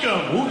 fuck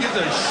them. Who gives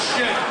a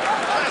shit?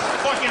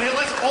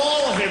 Let's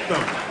all hit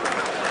them.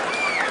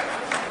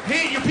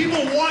 Hey, your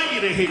people want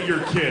you to hit your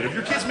kid. If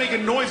your kid's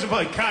making noise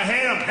about hit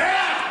him.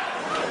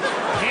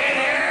 Hit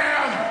him.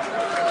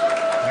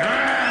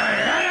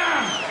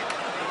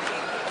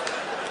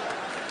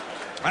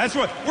 That's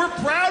what we're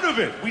proud of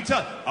it. We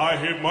tell I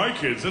hit my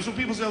kids. That's what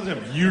people say all the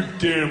time. You're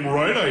damn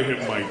right I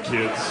hit my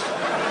kids.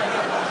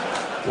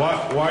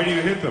 Why do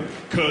you hit them?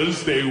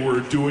 Because they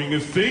were doing a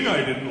thing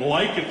I didn't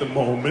like at the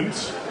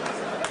moment.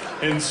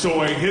 And so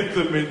I hit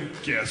them, and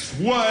guess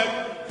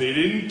what? They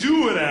didn't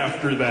do it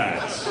after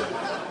that.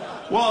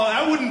 Well,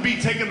 that wouldn't be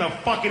taking the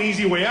fucking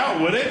easy way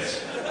out, would it?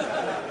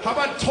 How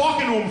about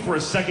talking to them for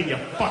a second, you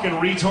fucking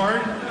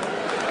retard?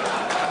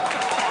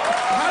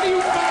 How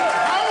is that?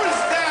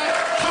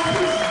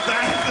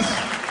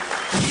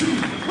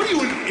 What are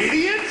you, an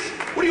idiot?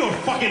 What are you, a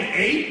fucking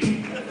ape?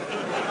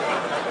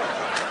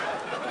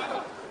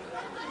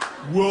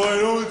 Well,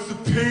 I know it's a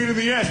pain in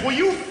the ass. Well,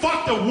 you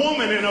fucked a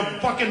woman and a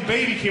fucking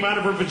baby came out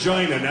of her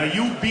vagina. Now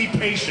you be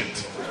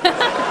patient.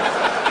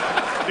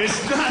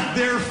 It's not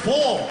their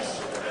fault.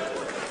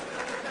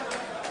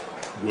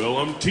 Well,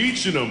 I'm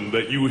teaching them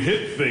that you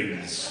hit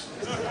things.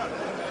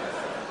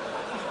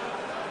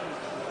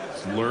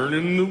 It's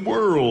learning the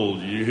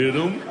world. You hit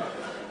him,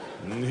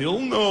 and he'll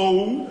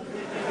know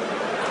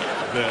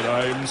that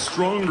I'm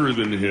stronger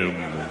than him.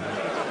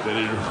 That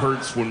it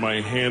hurts when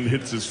my hand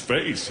hits his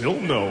face.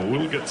 He'll know.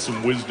 We'll get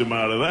some wisdom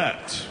out of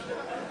that.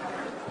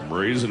 I'm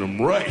raising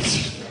him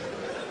right.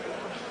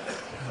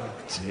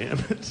 Damn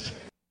it.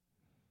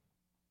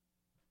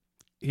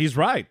 He's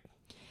right.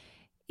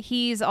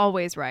 He's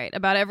always right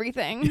about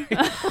everything.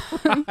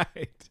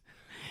 Right.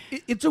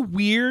 It's a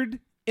weird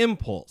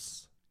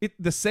impulse.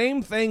 The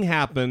same thing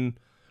happened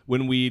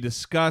when we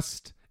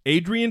discussed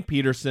Adrian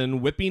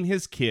Peterson whipping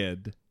his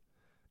kid.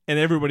 And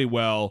everybody,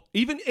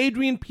 even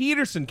Adrian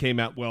Peterson came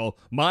out,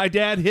 my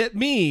dad hit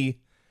me.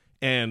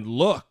 And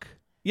look.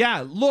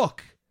 And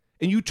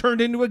you turned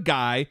into a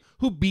guy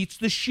who beats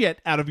the shit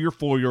out of your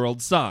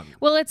 4-year-old son.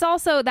 Well, it's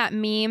also that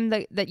meme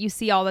that you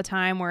see all the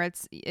time where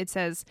it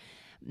says,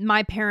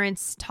 my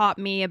parents taught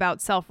me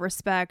about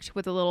self-respect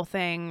with a little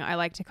thing I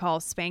like to call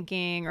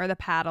spanking or the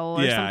paddle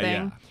or something.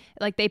 Yeah.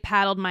 Like they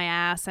paddled my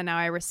ass and now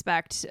I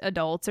respect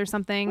adults or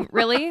something.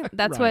 Really?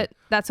 That's right.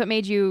 That's what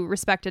made you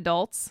respect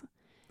adults?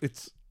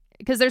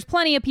 Because there's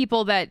plenty of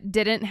people that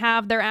didn't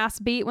have their ass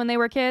beat when they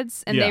were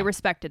kids, and they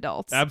respect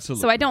adults.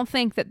 Absolutely. So I don't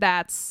think that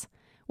that's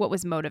what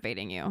was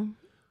motivating you.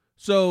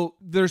 So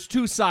there's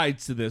two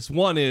sides to this.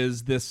 One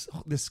is this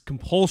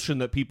compulsion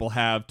that people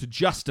have to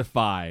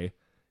justify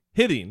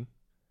hitting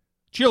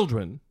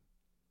children,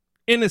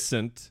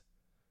 innocent,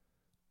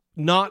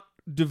 not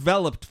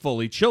developed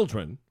fully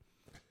children.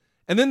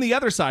 And then the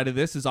other side of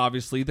this is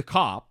obviously the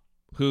cop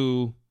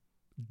who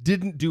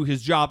didn't do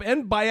his job.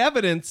 And by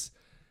evidence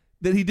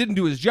that he didn't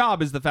do his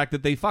job is the fact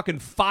that they fucking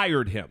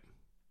fired him.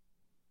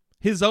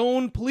 His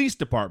own police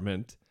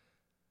department,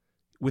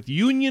 with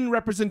union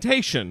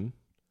representation,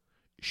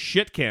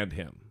 shit-canned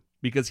him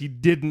because he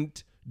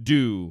didn't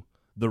do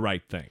the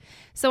right thing.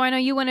 So I know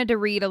you wanted to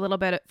read a little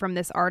bit from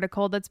this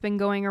article that's been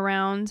going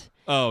around.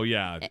 Oh,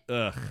 yeah.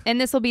 Ugh. And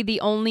this will be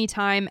the only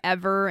time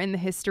ever in the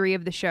history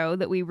of the show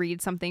that we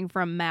read something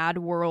from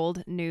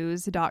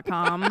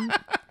madworldnews.com.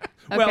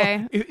 Okay.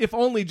 Well, if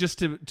only just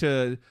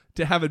to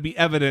have it be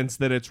evidence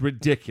that it's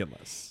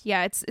ridiculous.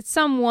 Yeah, it's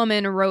some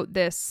woman wrote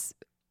this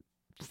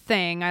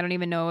thing. I don't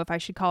even know if I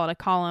should call it a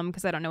column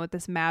because I don't know what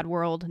this Mad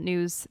World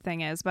News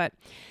thing is, but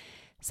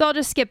so I'll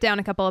just skip down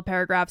a couple of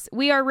paragraphs.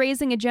 We are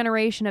raising a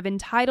generation of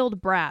entitled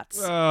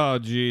brats. Oh,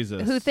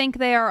 Jesus. Who think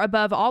they are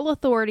above all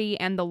authority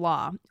and the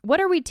law.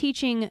 What are we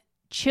teaching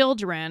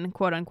children,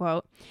 quote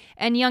unquote,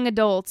 and young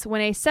adults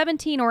when a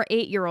 17 or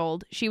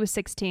 8-year-old, she was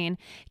 16,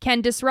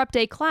 can disrupt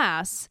a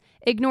class,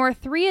 ignore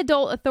 3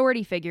 adult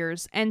authority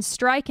figures, and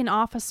strike an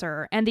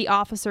officer, and the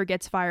officer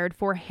gets fired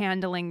for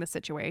handling the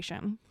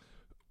situation?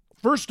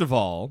 First of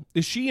all,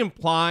 is she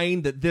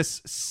implying that this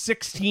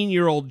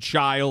 16-year-old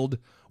child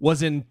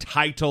was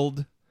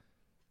entitled?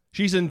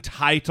 She's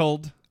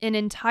entitled. An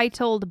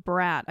entitled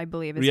brat, I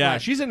believe.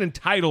 She's an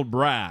entitled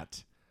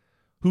brat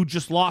who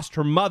just lost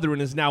her mother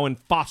and is now in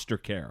foster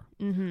care.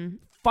 Mm-hmm.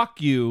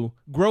 Fuck you.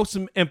 Grow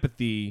some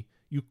empathy,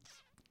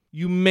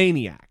 you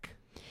maniac.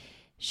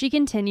 She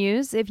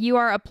continues, if you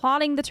are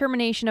applauding the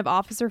termination of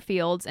Officer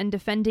Fields and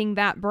defending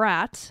that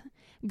brat,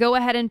 go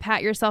ahead and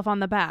pat yourself on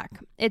the back.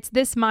 It's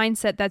this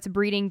mindset that's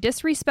breeding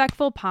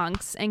disrespectful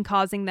punks and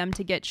causing them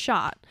to get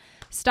shot.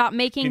 Stop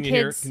making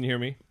kids... Can you hear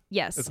me?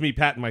 Yes. That's me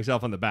patting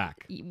myself on the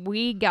back.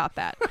 We got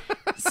that.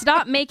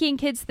 Stop making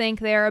kids think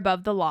they're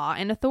above the law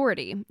and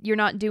authority. You're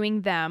not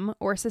doing them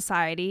or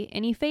society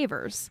any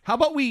favors. How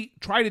about we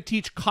try to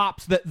teach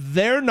cops that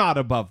they're not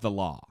above the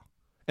law?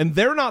 And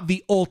they're not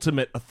the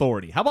ultimate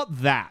authority. How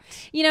about that?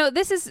 You know,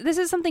 this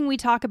is something we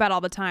talk about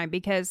all the time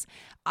because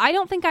I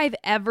don't think I've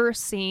ever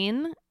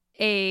seen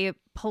a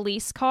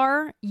police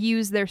car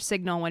use their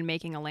signal when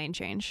making a lane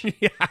change.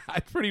 Yeah,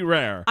 it's pretty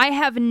rare. I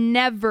have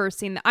never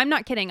seen that. I'm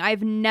not kidding.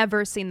 I've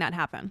never seen that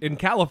happen. In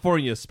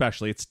California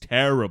especially, it's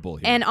terrible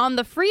here. And on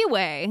the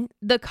freeway,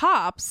 the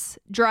cops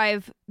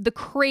drive the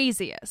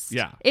craziest.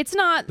 Yeah. It's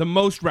not the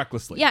most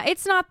recklessly. Yeah,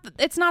 it's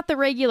not the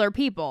regular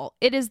people.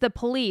 It is the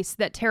police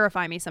that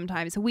terrify me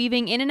sometimes,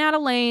 weaving in and out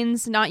of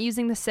lanes, not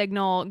using the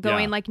signal,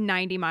 going like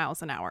 90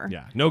 miles an hour.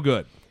 Yeah, no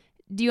good.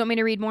 Do you want me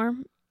to read more?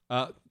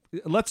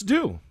 Let's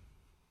do.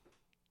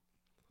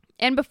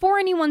 And before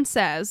anyone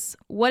says,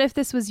 what if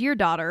this was your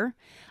daughter?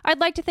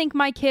 I'd like to think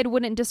my kid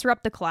wouldn't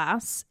disrupt the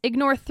class,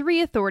 ignore 3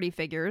 authority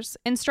figures,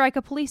 and strike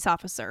a police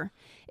officer.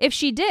 If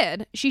she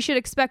did, she should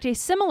expect a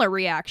similar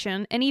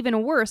reaction, and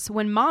even worse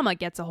when mama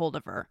gets a hold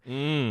of her.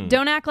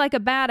 Don't act like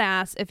a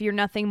badass if you're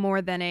nothing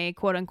more than a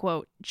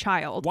quote-unquote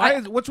child.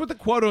 What's with the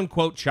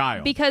quote-unquote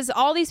child? Because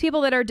all these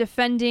people that are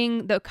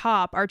defending the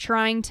cop are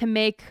trying to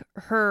make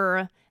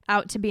her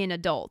out to be an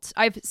adult.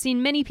 I've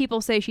seen many people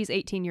say she's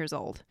 18 years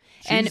old.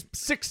 She's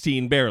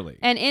 16, barely.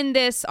 And in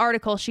this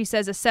article, she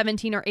says a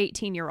 17 or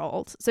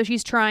 18-year-old. So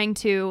she's trying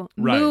to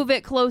move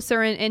it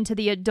closer into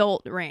the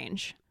adult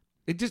range.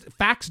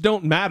 Facts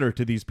don't matter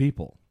to these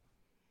people.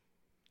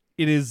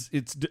 It's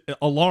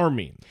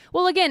alarming.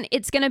 Well, again,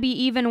 it's going to be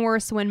even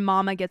worse when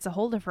mama gets a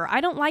hold of her. I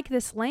don't like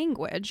this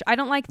language. I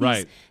don't like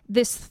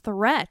this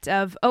threat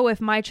of, if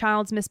my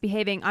child's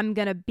misbehaving, I'm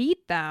going to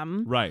beat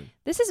them. Right.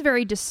 This is a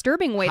very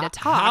disturbing way to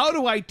talk. How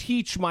do I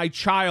teach my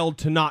child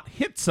to not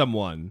hit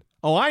someone?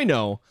 Oh, I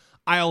know.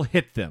 I'll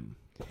hit them.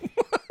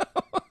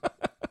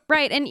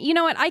 Right. And you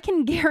know what? I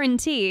can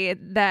guarantee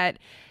that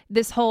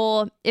this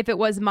whole, if it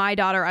was my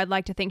daughter, I'd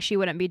like to think she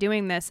wouldn't be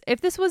doing this.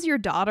 If this was your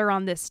daughter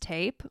on this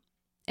tape,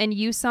 and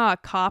you saw a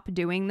cop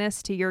doing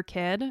this to your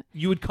kid,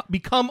 you would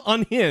become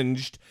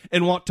unhinged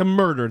and want to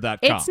murder that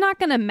cop. It's not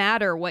going to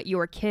matter what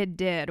your kid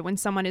did when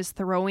someone is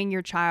throwing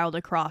your child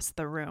across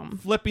the room.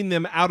 Flipping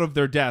them out of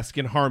their desk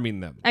and harming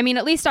them. I mean,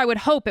 at least I would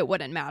hope it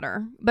wouldn't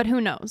matter, but who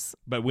knows?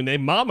 But when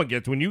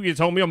you get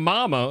told me a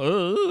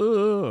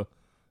mama,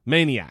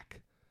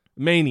 maniac.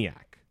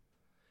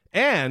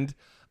 And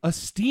a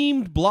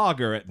steamed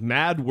blogger at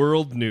Mad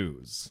World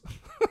News.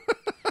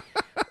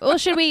 Well,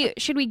 should we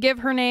give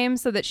her name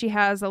so that she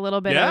has a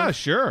little bit of... Yeah,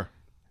 sure.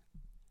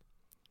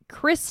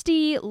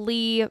 Christy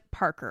Lee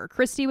Parker.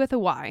 Christy with a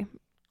Y.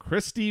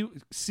 Christy,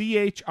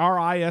 Christy.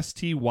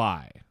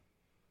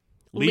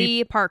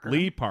 Lee Parker.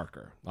 Lee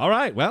Parker. All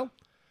right, well,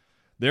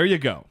 there you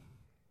go.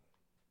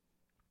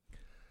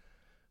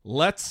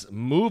 Let's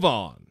move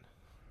on.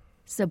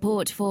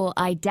 Support for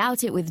I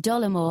Doubt It with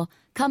Dollemore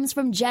comes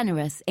from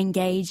generous,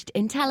 engaged,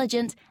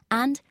 intelligent,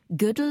 and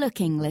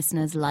good-looking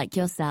listeners like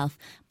yourself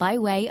by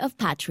way of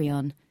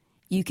Patreon.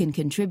 You can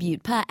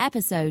contribute per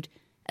episode,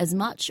 as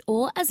much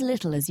or as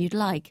little as you'd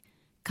like,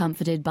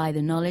 comforted by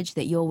the knowledge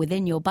that you're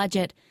within your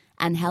budget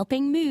and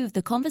helping move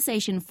the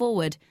conversation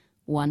forward,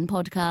 one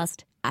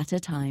podcast at a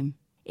time.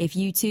 If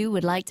you too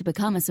would like to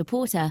become a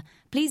supporter,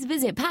 please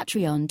visit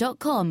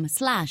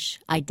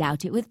patreon.com/I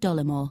Doubt It with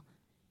Dollemore.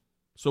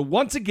 So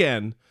once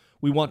again,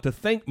 we want to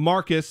thank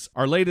Marcus,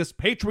 our latest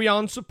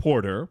Patreon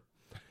supporter,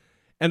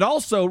 and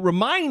also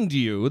remind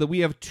you that we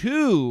have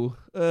 2,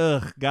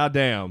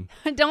 goddamn.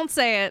 Don't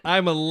say it.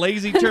 I'm a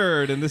lazy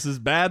turd, and this is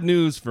bad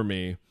news for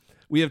me.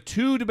 We have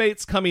 2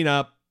 debates coming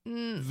up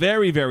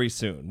very, very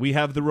soon. We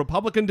have the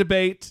Republican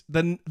debate,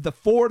 the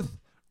 4th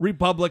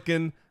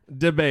Republican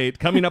debate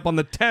coming up on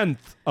the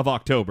 10th of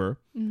October.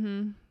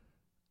 Mm-hmm.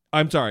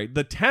 I'm sorry,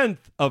 the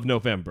 10th of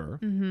November.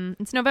 Mm-hmm.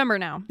 It's November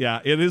now. Yeah,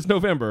 it is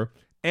November.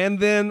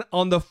 And then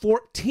on the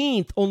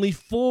 14th, only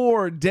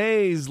 4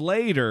 days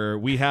later,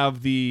 we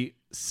have the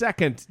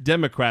 2nd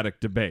Democratic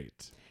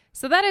debate.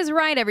 So that is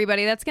right,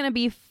 everybody. That's going to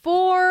be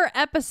 4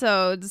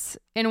 episodes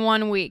in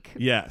 1 week.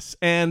 Yes.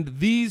 And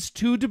these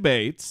 2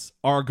 debates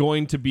are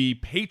going to be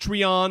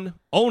Patreon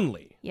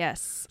only.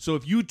 Yes. So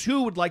if you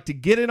too would like to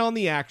get in on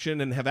the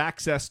action and have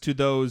access to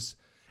those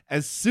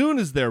as soon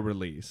as they're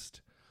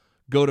released,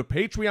 go to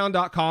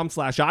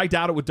patreon.com/I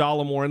Doubt It with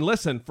Dollemore and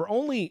listen for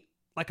only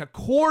like a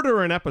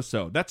quarter an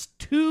episode. That's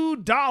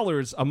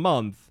 $2 a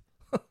month.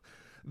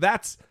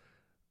 That's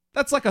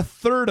like a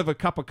third of a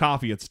cup of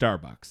coffee at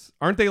Starbucks.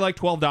 Aren't they like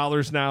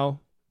 $12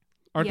 now?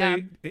 Aren't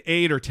they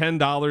 $8 or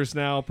 $10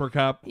 now per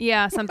cup?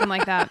 Yeah, something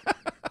like that.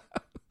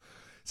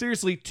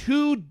 Seriously,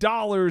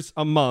 $2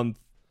 a month,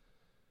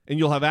 and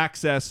you'll have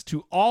access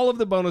to all of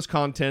the bonus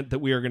content that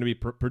we are going to be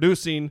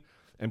producing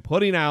and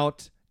putting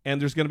out, and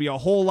there's going to be a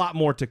whole lot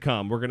more to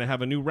come. We're going to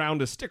have a new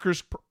round of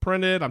stickers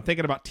printed. I'm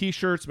thinking about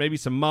T-shirts, maybe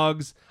some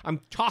mugs.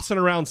 I'm tossing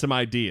around some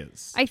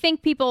ideas. I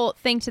think people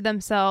think to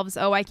themselves,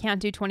 oh, I can't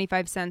do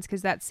 25 cents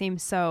because that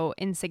seems so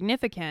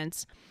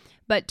insignificant.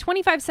 But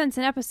 25 cents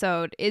an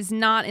episode is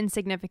not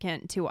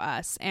insignificant to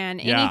us.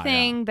 And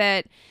anything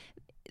that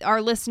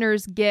our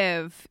listeners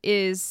give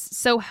is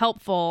so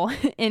helpful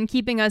in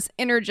keeping us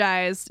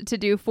energized to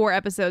do 4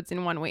 episodes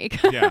in 1 week.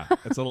 Yeah,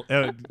 it's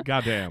a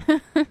goddamn.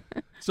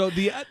 So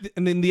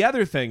then the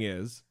other thing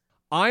is,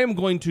 I am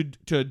going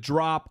to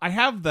drop. I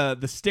have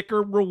the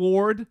sticker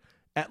reward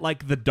at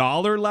like the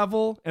 $1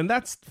 level, and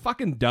that's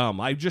fucking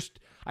dumb. I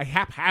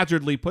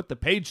haphazardly put the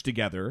page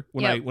together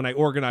when I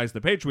organized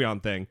the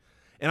Patreon thing,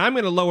 and I'm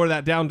going to lower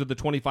that down to the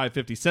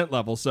 25-50 cent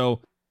level.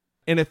 So,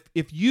 and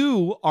if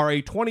you are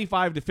a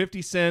 25 to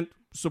 50 cent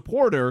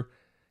supporter,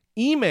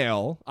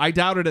 email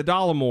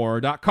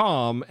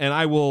idoubtit@dollemore.com, and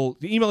I will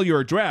email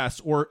your address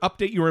or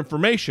update your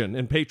information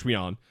in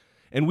Patreon,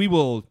 and we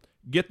will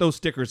get those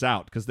stickers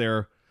out because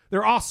they're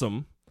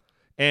awesome,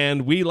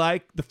 and we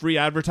like the free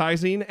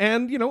advertising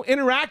and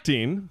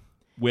interacting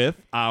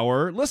with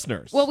our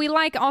listeners. Well, we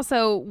like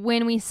also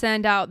when we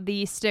send out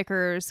the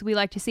stickers, we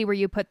like to see where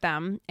you put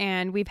them,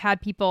 and we've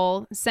had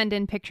people send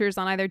in pictures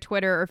on either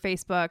Twitter or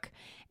Facebook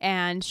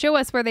and show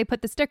us where they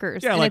put the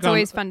stickers, and it's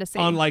always fun to see.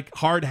 On like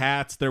hard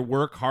hats, their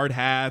work hard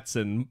hats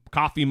and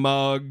coffee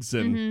mugs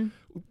and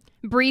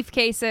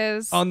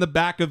briefcases. On the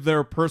back of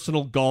their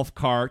personal golf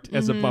cart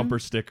as a bumper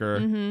sticker.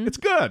 It's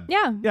good.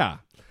 Yeah.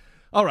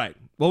 All right.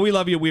 Well, we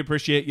love you. We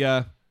appreciate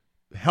you.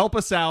 Help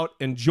us out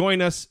and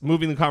join us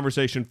moving the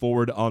conversation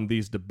forward on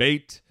these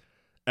debate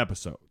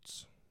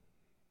episodes.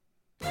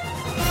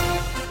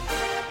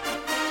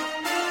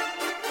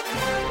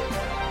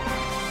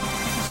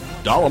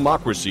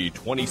 Dollemocracy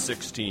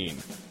 2016.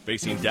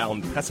 Facing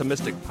down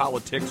pessimistic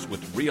politics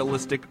with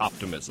realistic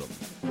optimism.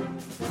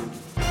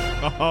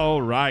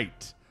 All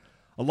right.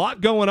 A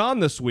lot going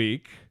on this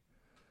week.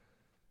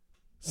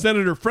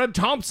 Senator Fred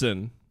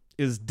Thompson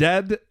is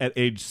dead at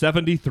age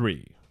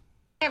 73.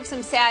 I have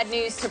some sad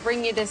news to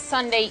bring you this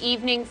Sunday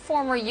evening.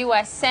 Former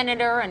U.S.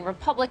 Senator and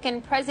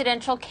Republican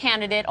presidential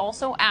candidate,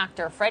 also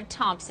actor, Fred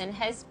Thompson,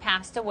 has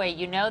passed away.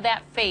 You know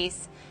that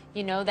face,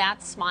 you know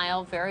that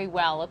smile very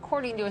well.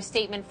 According to a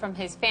statement from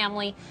his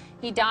family,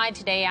 he died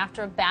today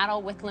after a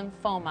battle with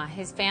lymphoma.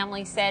 His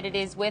family said it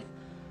is with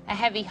a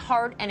heavy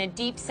heart and a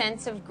deep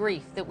sense of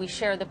grief that we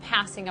share the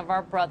passing of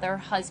our brother,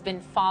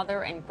 husband,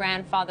 father, and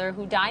grandfather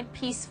who died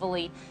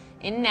peacefully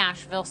in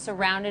Nashville,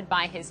 surrounded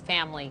by his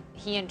family.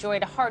 He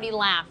enjoyed a hearty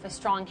laugh, a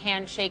strong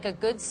handshake, a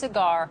good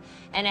cigar,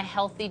 and a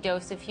healthy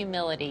dose of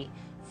humility.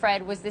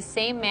 Fred was the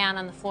same man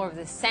on the floor of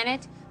the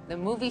Senate, the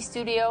movie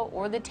studio,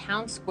 or the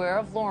town square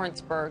of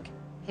Lawrenceburg,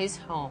 his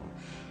home.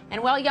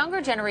 And while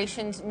younger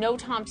generations know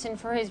Thompson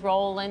for his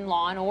role in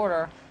Law and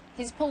Order,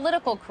 his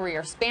political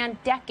career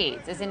spanned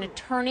decades. As an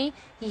attorney,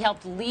 he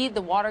helped lead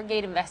the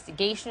Watergate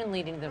investigation,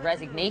 leading to the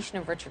resignation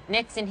of Richard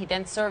Nixon. He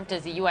then served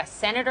as a U.S.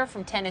 Senator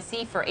from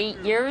Tennessee for 8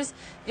 years.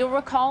 You'll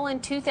recall in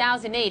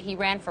 2008, he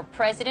ran for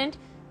president,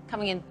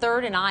 coming in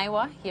third in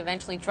Iowa. He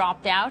eventually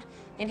dropped out.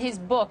 In his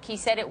book, he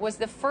said it was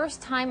the first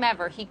time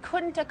ever he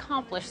couldn't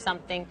accomplish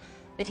something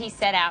that he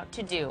set out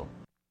to do.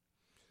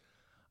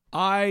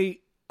 I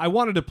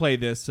wanted to play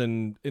this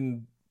and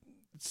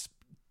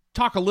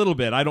talk a little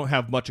bit. I don't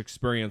have much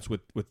experience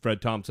with Fred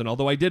Thompson,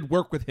 although I did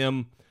work with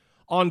him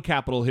on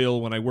Capitol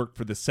Hill when I worked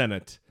for the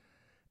Senate.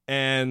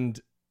 And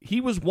he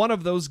was one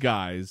of those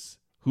guys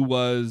who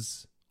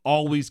was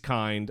always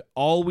kind,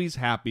 always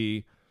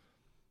happy,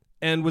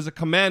 and was a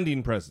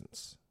commanding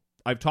presence.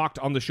 I've talked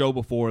on the show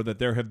before that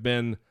there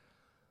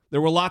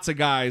were lots of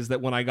guys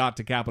that when I got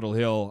to Capitol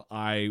Hill,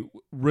 I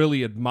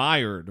really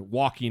admired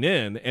walking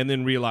in and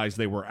then realized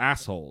they were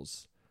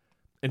assholes.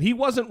 And he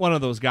wasn't one of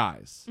those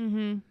guys.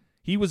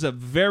 He was a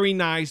very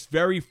nice,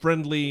 very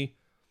friendly,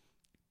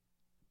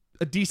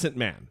 a decent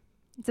man.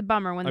 It's a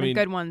bummer when the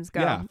good ones go.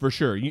 Yeah, for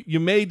sure.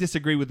 You may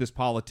disagree with his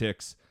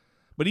politics,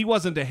 but he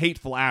wasn't a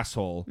hateful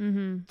asshole.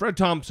 Fred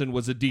Thompson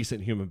was a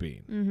decent human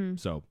being.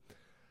 So,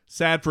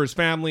 sad for his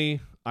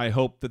family. I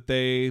hope that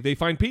they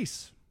find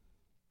peace.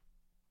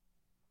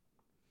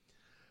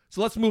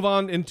 So let's move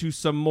on into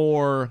some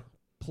more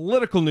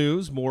political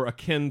news, more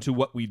akin to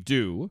what we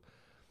do.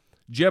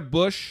 Jeb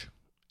Bush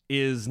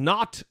is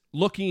not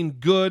looking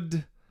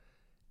good,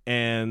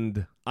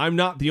 and I'm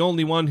not the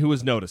only one who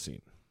is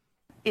noticing.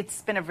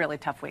 It's been a really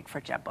tough week for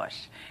Jeb Bush.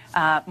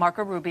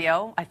 Marco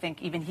Rubio, I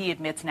think even he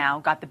admits now,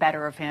 got the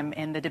better of him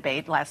in the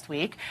debate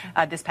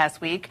this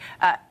past week.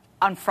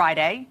 On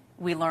Friday,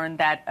 we learned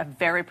that a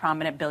very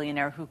prominent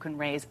billionaire who can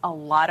raise a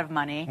lot of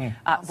money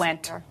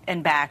went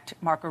and backed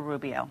Marco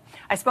Rubio.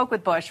 I spoke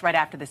with Bush right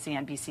after the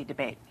CNBC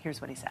debate.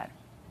 Here's what he said.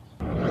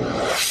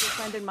 A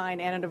friend of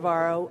mine, Anna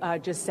Navarro,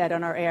 just said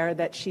on our air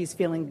that she's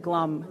feeling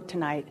glum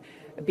tonight.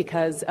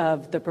 because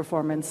of the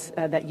performance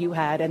that you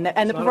had and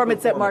the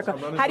performance that Marco.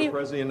 How do you,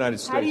 President of the United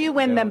States. How do you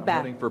win them back?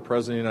 I'm running for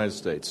President of the United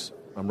States.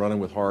 I'm running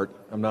with heart.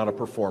 I'm not a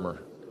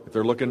performer. If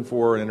they're looking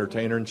for an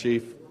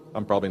entertainer-in-chief,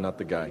 I'm probably not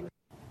the guy.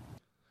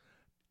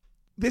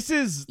 This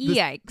is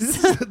yikes.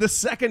 This is the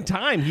second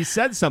time he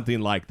said something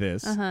like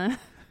this.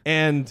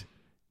 And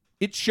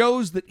it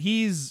shows that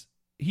he's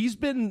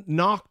been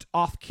knocked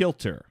off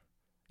kilter.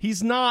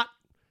 He's not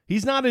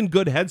in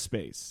good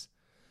headspace.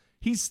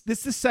 This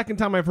is the second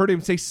time I've heard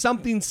him say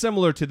something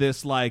similar to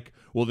this, like,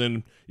 well,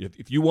 then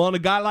if you want a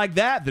guy like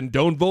that, then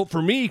don't vote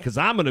for me because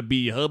I'm going to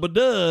be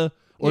hubba-duh.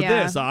 Or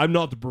this, I'm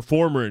not the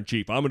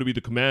performer-in-chief. I'm going to be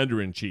the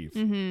commander-in-chief.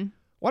 Mm-hmm.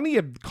 Why don't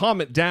you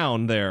calm it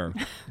down there,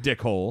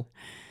 dickhole?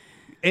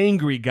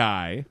 Angry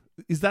guy.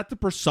 Is that the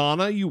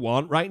persona you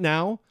want right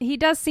now? He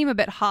does seem a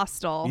bit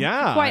hostile.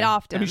 Yeah. Quite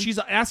often. I mean, she's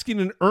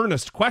asking an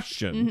earnest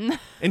question,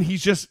 and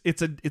he's just,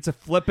 it's a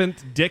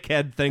flippant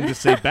dickhead thing to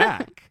say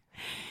back.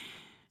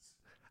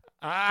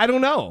 I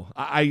don't know.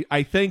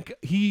 I think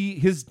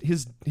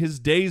his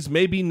days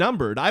may be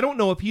numbered. I don't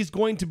know if he's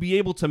going to be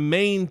able to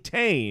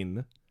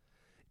maintain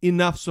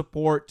enough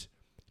support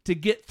to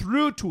get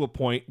through to a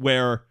point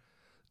where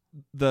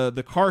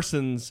the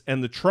Carsons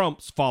and the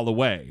Trumps fall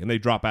away and they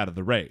drop out of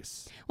the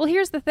race. Well,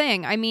 here's the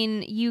thing. I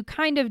mean, you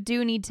kind of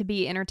do need to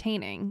be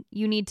entertaining.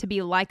 You need to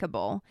be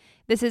likable.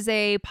 This is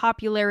a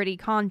popularity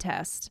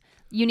contest.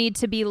 You need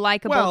to be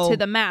likable to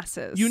the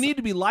masses. You need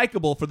to be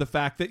likable for the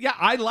fact that, yeah,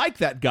 I like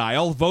that guy.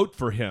 I'll vote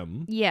for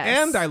him. Yes.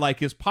 And I like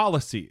his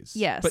policies.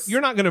 Yes. But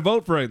you're not going to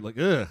vote for it like,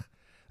 ugh,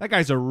 that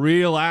guy's a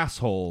real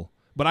asshole,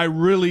 but I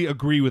really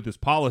agree with his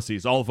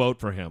policies. I'll vote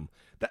for him.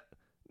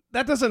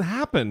 That doesn't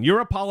happen.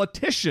 You're a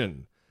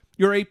politician.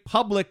 You're a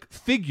public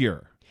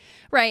figure.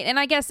 Right. And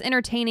I guess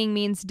entertaining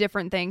means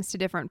different things to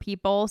different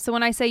people. So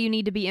when I say you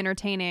need to be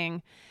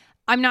entertaining,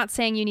 I'm not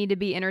saying you need to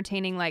be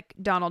entertaining like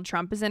Donald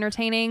Trump is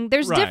entertaining.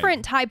 There's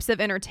different types of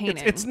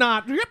entertaining. It's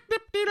not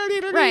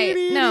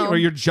right. No. Or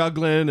you're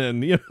juggling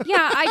and you know.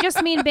 Yeah, I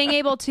just mean being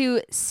able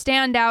to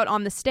stand out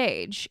on the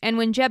stage. And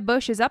when Jeb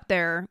Bush is up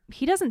there,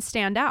 he doesn't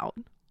stand out.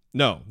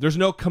 No, there's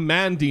no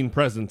commanding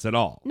presence at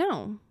all.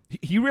 No.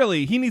 He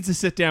needs to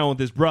sit down with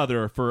his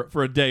brother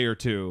for a day or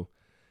two.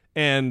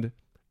 And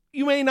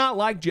you may not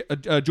like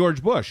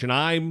George Bush, and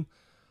I'm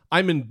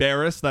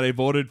embarrassed that I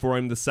voted for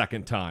him the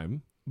second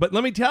time. But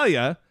let me tell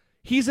you,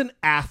 he's an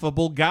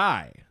affable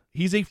guy.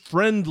 He's a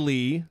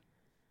friendly,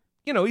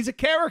 he's a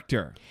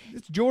character.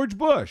 It's George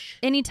Bush.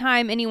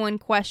 Anytime anyone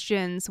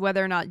questions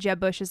whether or not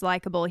Jeb Bush is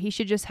likable, he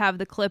should just have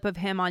the clip of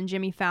him on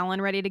Jimmy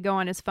Fallon ready to go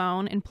on his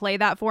phone and play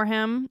that for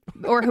him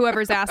or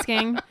whoever's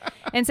asking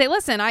and say,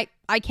 listen, I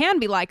can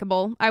be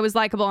likable. I was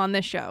likable on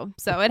this show.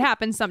 So it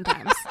happens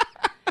sometimes.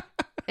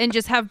 And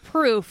just have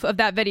proof of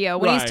that video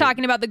when he's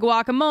talking about the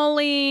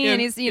guacamole and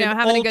he's,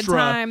 having a good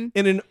time.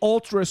 In an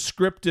ultra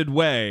scripted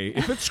way.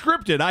 If it's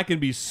scripted, I can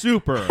be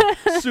super,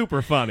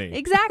 super funny.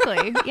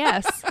 Exactly.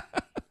 Yes.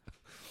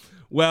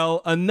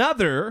 Well,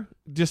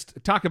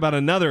 just talk about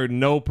another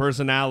no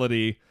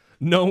personality,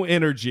 no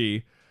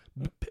energy.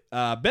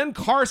 Ben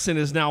Carson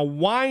is now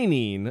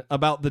whining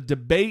about the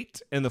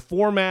debate and the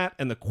format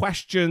and the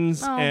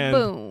questions. Oh, and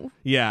boo.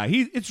 Yeah,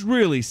 it's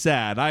really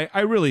sad. I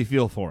really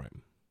feel for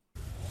him.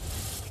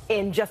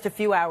 In just a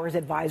few hours,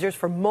 advisors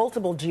for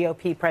multiple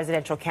GOP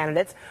presidential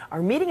candidates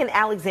are meeting in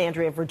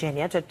Alexandria,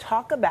 Virginia, to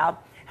talk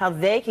about how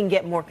they can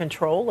get more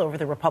control over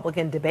the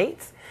Republican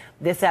debates.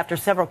 This after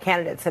several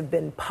candidates have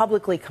been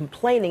publicly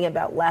complaining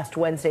about last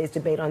Wednesday's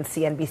debate on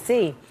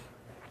CNBC.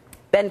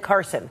 Ben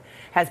Carson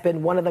has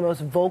been one of the most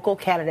vocal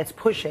candidates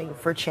pushing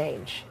for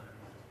change.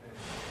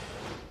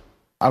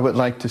 I would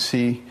like to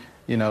see,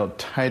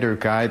 tighter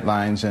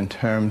guidelines in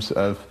terms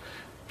of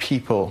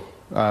people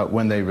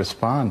when they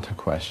respond to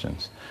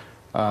questions.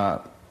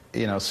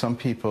 Some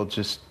people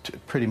just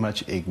pretty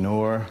much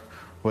ignore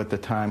what the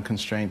time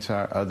constraints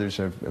are. Others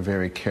are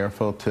very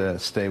careful to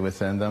stay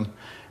within them.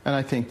 And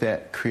I think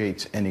that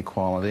creates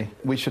inequality.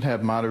 We should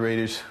have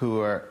moderators who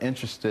are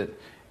interested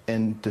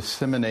in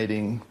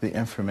disseminating the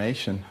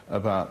information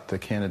about the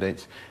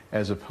candidates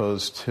as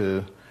opposed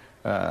to,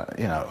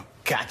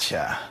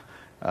 gotcha,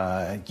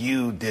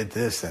 you did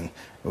this and,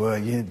 well,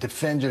 you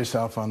defend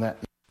yourself on that.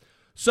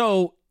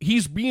 So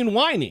he's being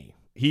whiny.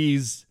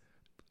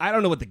 I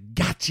don't know what the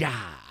gotcha.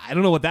 I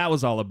don't know what that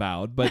was all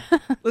about. But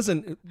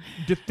listen,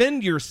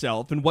 defend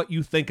yourself and what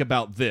you think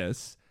about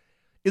this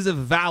is a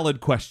valid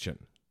question.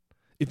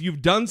 If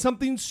you've done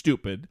something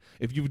stupid,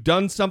 if you've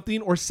done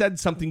something or said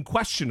something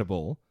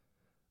questionable,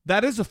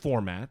 that is a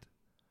format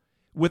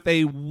with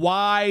a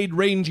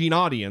wide-ranging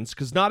audience,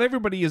 because not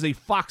everybody is a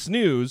Fox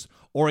News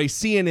or a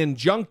CNN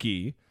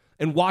junkie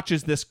and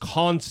watches this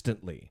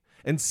constantly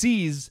and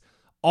sees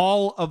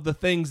all of the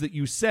things that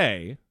you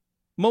say.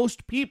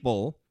 Most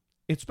people,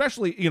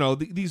 especially,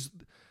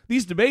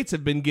 these debates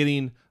have been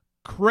getting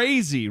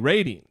crazy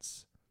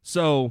ratings.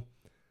 So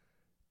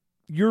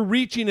you're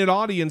reaching an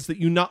audience that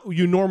you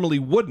normally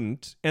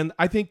wouldn't. And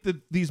I think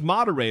that these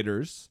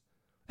moderators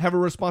have a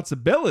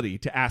responsibility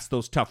to ask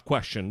those tough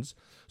questions.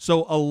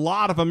 So a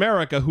lot of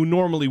America who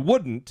normally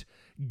wouldn't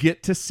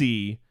get to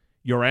see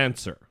your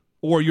answer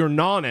or your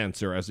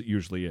non-answer, as it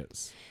usually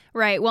is.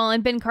 Right. Well,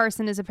 and Ben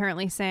Carson is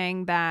apparently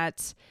saying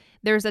that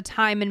there's a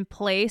time and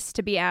place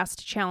to be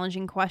asked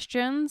challenging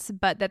questions,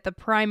 but that the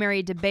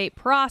primary debate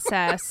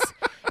process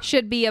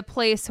should be a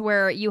place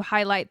where you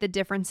highlight the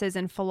differences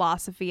in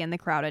philosophy in the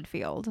crowded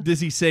field.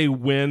 Does he say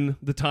when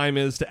the time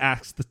is to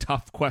ask the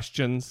tough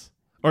questions?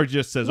 Or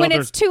just says, when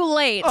it's too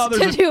late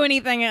to do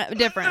anything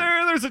different.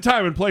 There's a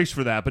time and place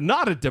for that, but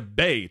not a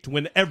debate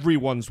when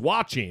everyone's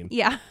watching.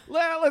 Yeah.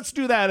 Well, let's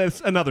do that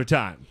as another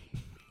time.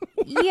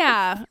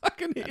 Yeah.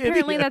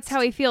 Apparently that's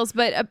how he feels.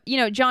 But,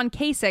 John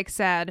Kasich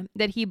said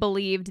that he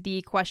believed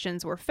the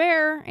questions were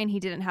fair and he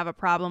didn't have a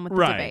problem with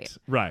the debate.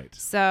 Right.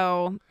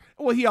 So.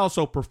 Well, he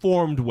also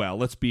performed well.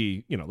 Let's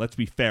be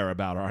fair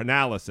about our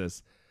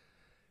analysis.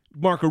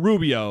 Marco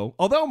Rubio,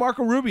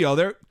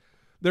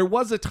 there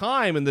was a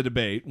time in the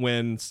debate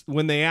when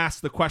they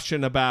asked the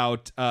question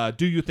about,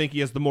 do you think he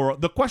has the moral?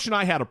 The question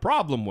I had a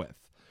problem with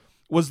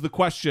was the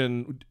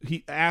question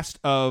he asked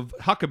of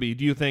Huckabee,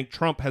 do you think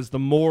Trump has the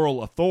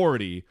moral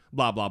authority,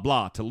 blah, blah,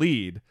 blah, to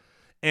lead?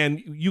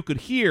 And you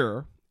could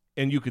hear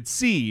and you could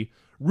see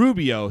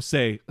Rubio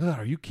say,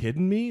 are you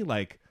kidding me?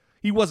 Like,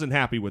 he wasn't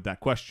happy with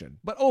that question.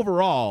 But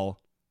overall,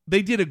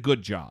 they did a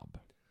good job.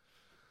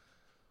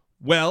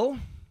 Well,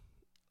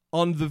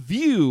 on The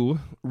View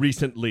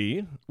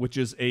recently, which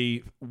is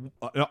an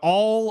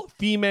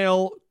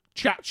all-female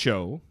chat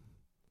show,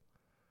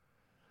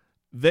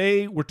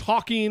 they were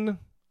talking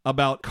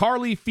about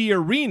Carly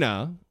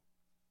Fiorina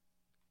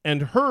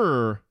and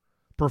her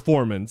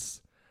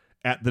performance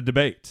at the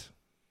debate.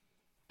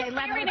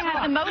 Fiorina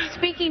had the most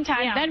speaking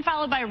time, then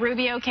followed by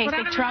Rubio,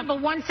 Kasich, Trump. But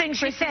one thing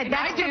she said,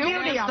 that's the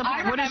beauty of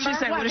it. What did she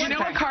say? You know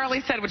what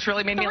Carly said, which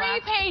really made me laugh?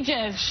 3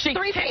 pages.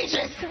 3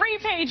 pages. 3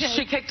 pages.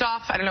 She kicked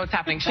off, I don't know what's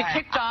happening, she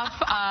kicked off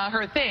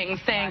her thing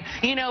saying,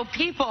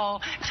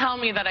 people tell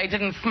me that I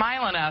didn't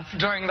smile enough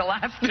during the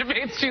last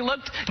debate. She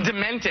looked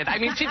demented. I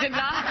mean, she did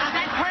not,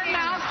 her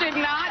mouth did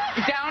not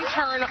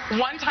downturn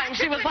one time.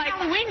 She was like,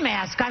 Halloween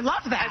mask. I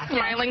love that. A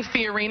smiling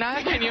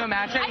Fiorina. Can you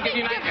imagine? I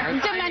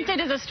think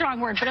demented is a strong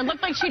word, but it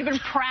looked like she'd been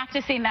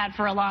practicing that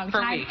for a long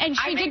time. And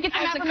she did get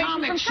some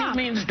affirmation from Trump.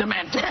 She means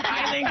demented.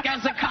 I think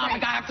as a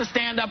comic, I have to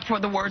stand up for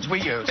the words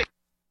we use.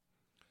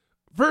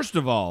 First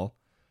of all,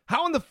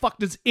 how in the fuck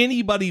does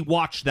anybody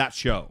watch that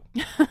show?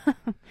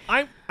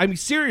 I mean,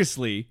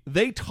 seriously,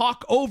 they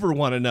talk over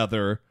one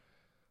another.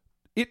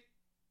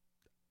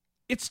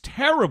 It's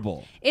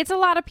terrible. It's a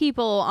lot of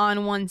people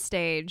on one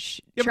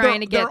stage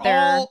trying to get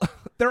their...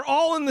 They're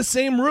all in the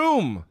same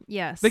room.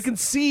 Yes. They can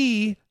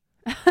see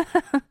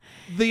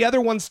the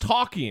other one's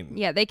talking.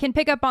 Yeah, they can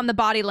pick up on the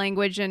body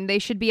language and they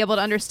should be able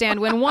to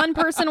understand when one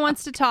person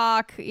wants to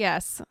talk.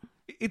 Yes.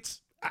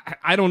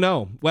 I don't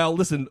know. Well,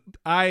 listen,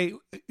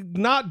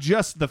 not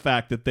just the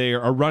fact that they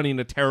are running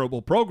a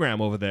terrible program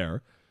over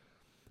there,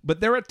 but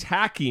they're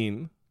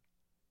attacking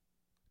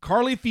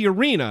Carly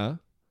Fiorina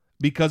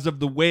because of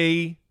the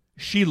way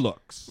she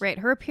looks. Right,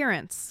 her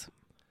appearance.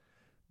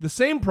 The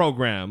same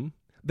program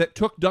that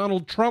took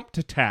Donald Trump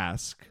to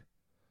task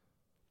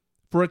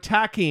for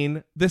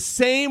attacking the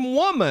same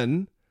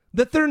woman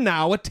that they're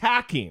now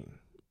attacking.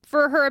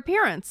 For her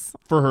appearance.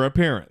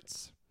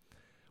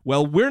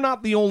 Well, we're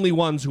not the only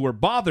ones who are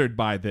bothered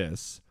by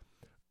this.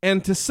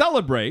 And to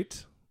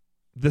celebrate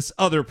this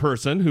other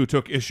person who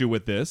took issue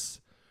with this,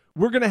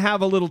 we're going to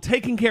have a little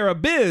taking care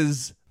of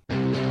biz.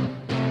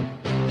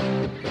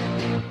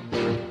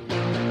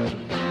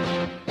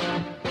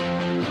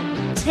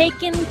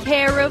 Taking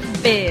care of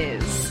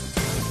biz.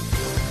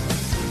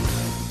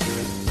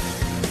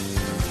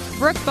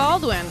 Brooke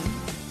Baldwin.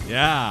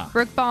 Yeah.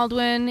 Brooke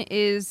Baldwin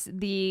is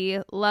the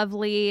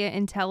lovely,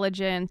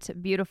 intelligent,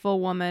 beautiful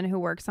woman who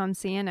works on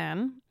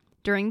CNN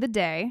during the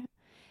day,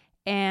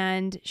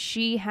 and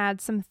she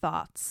had some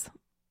thoughts.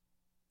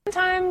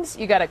 Sometimes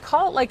you got to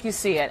call it like you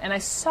see it, and I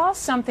saw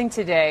something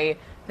today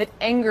that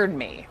angered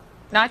me,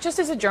 not just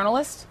as a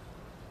journalist,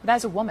 but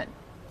as a woman.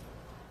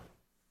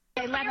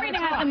 Fiorina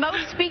had the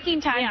most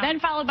speaking time, then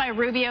followed by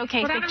Rubio,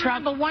 Kasich,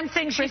 Trump. But one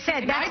thing she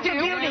said, that's the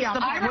beauty of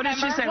it. What did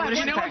she say?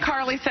 You know what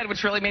Carly said,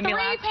 which really made me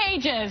laugh? 3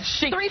 pages.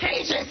 3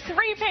 pages.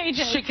 3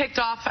 pages. She kicked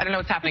off, I don't know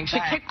what's happening, she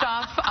kicked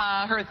off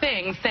her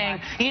thing saying,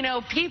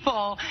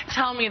 people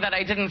tell me that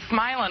I didn't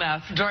smile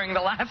enough during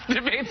the last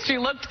debate. She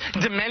looked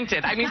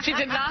demented. I mean, she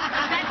did not,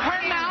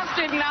 her mouth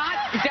did not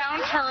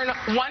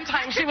downturn one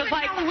time. She was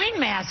like, Halloween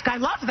mask. I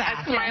love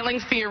that. A smiling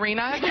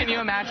Fiorina. Can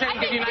you imagine? I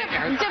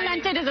think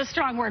demented is a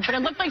strong word, but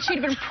it looked like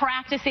she'd been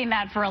practicing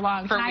that for a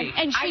long time.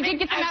 And she did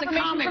get some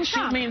affirmation from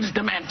Trump. She means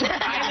demented.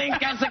 I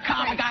think as a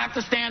comic, I have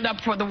to stand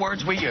up for the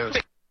words we use.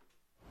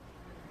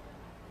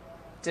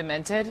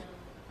 Demented?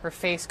 Her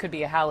face could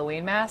be a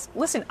Halloween mask?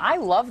 Listen, I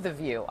love The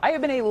View. I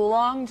have been a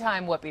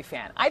long-time Whoopi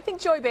fan. I think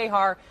Joy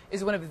Behar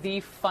is one of the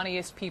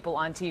funniest people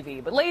on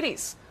TV. But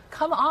ladies,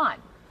 come on.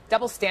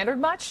 Double standard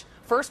much?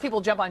 First,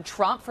 people jump on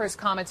Trump for his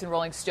comments in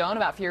Rolling Stone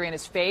about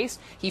Fiorina's face.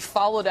 He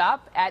followed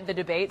up at the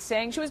debate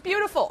saying she was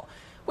beautiful,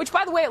 which,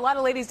 by the way, a lot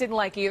of ladies didn't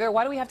like either.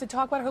 Why do we have to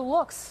talk about her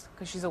looks?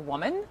 Because she's a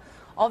woman?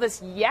 all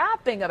this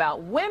yapping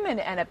about women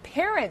and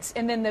appearance,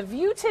 and then The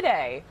View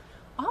today.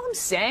 All I'm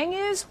saying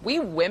is we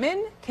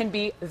women can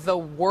be the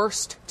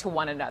worst to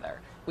one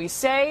another. We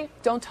say,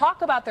 don't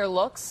talk about their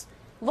looks.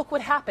 Look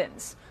what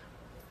happens.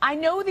 I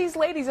know these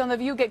ladies on The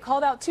View get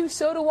called out too,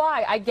 so do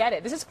I. I get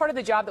it. This is part of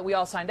the job that we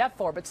all signed up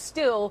for, but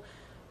still,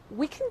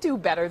 we can do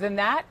better than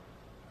that.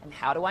 And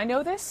how do I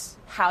know this?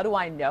 How do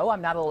I know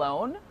I'm not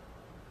alone?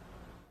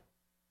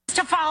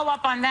 To follow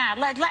up on that,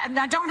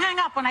 now don't hang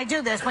up when I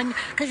do this,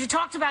 because you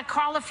talked about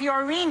Carla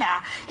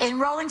Fiorina in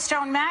Rolling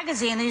Stone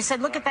magazine, and you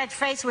said, look at that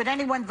face, would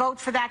anyone vote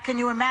for that? Can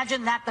you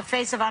imagine that, the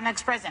face of our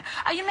next president?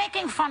 Are you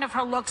making fun of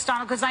her looks,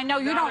 Donald? Because I know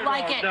you don't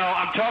like it. No,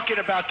 I'm talking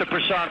about the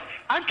persona.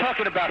 I'm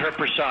talking about her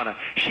persona.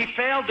 She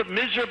failed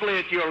miserably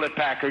at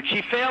Hewlett-Packard.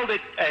 She failed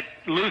at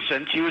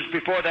Lucent.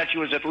 Before that, she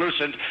was at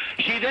Lucent.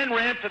 She then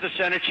ran for the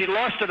Senate. She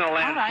lost in a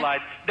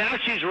landslide. Now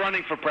she's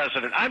running for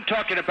president. I'm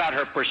talking about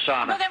her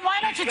persona. Well, then why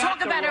don't you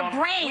talk about her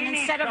brain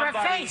instead of her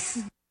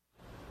face?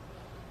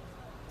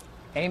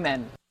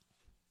 Amen.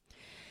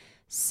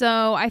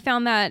 So I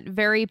found that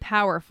very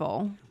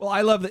powerful. Well, I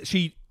love that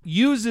she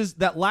uses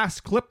that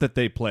last clip that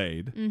they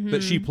played,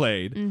 that she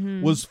played,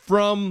 was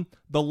from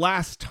the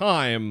last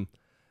time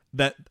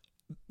that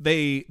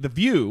The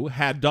View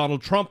had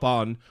Donald Trump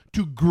on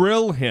to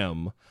grill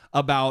him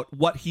about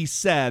what he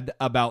said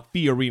about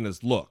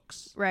Fiorina's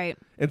looks. Right.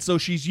 And so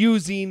she's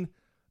using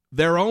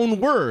their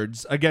own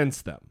words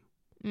against them.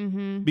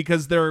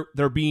 Because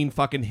they're being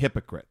fucking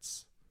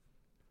hypocrites.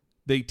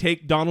 They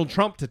take Donald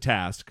Trump to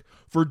task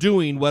for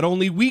doing what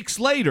only weeks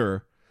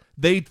later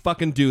they'd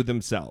fucking do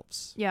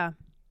themselves. Yeah.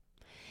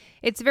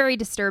 It's very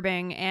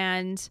disturbing,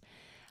 and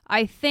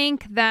I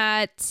think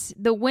that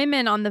the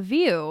women on The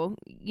View,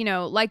 you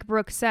know, like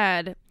Brooke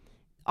said,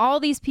 all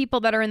these people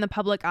that are in the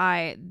public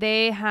eye,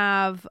 they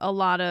have a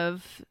lot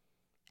of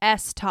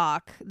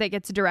S-talk that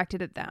gets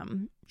directed at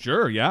them.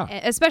 Sure, yeah.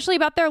 Especially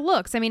about their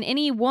looks. I mean,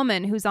 any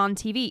woman who's on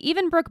TV,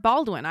 even Brooke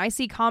Baldwin, I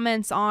see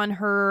comments on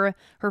her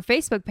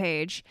Facebook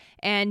page,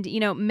 and, you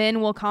know,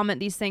 men will comment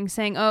these things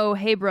saying, oh,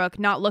 hey, Brooke,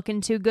 not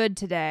looking too good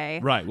today.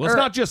 Right. Well, it's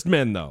not just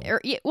men, though.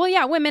 Well,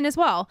 yeah, women as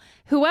well.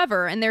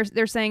 Whoever. And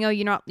they're saying, oh,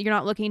 you're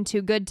not looking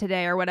too good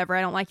today or whatever.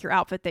 I don't like your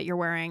outfit that you're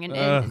wearing.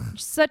 And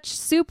such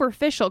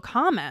superficial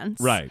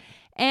comments. Right.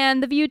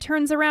 And The View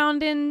turns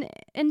around and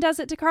does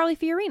it to Carly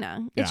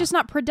Fiorina. It's just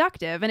not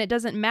productive, and it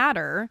doesn't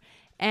matter.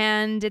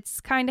 And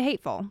it's kind of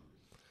hateful.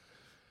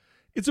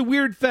 It's a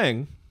weird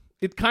thing.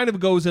 It kind of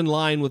goes in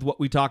line with what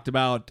we talked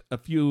about a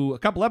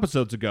couple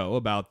episodes ago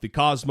about the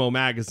Cosmo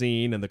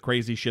magazine and the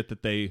crazy shit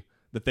that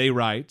they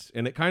write.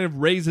 And it kind of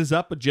raises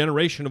up a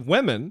generation of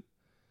women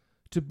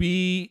to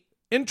be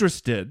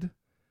interested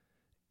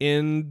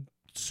in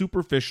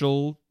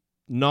superficial,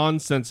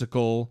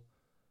 nonsensical,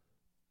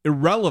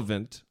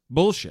 irrelevant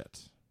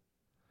bullshit.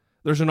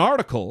 There's an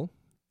article.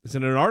 Is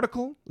it an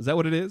article? Is that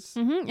what it is?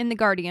 In The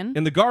Guardian.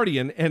 In The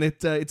Guardian, and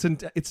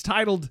it's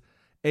titled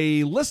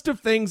 "A List of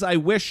Things I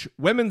Wish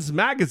Women's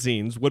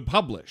Magazines Would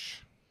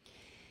Publish."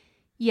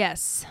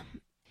 Yes.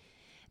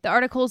 The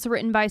article is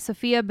written by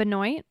Sophia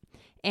Benoit,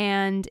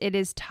 and it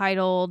is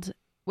titled...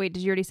 Wait,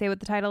 did you already say what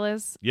the title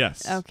is?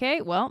 Yes.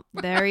 Okay, well,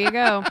 there you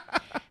go.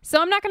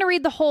 So I'm not going to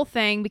read the whole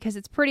thing because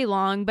it's pretty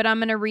long, but I'm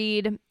going to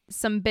read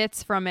some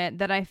bits from it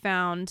that I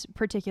found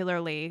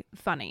particularly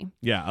funny.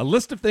 Yeah, a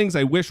list of things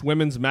I wish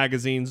women's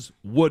magazines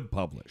would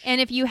publish.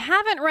 And if you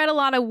haven't read a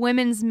lot of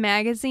women's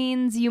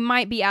magazines, you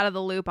might be out of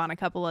the loop on a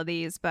couple of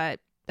these, but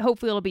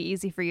hopefully it'll be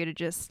easy for you to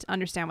just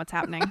understand what's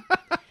happening.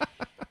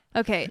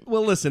 Okay.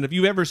 Well, listen, if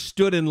you ever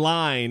stood in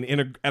line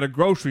at a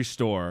grocery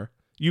store,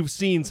 you've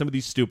seen some of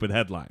these stupid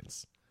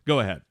headlines. Go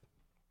ahead.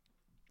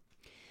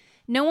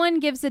 No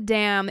one gives a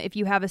damn if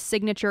you have a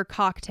signature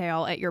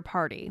cocktail at your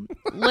party.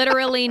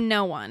 Literally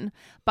no one.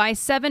 Buy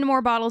 7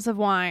 more bottles of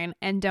wine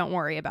and don't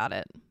worry about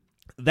it.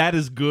 That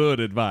is good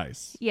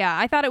advice. Yeah,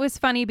 I thought it was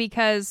funny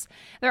because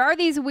there are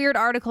these weird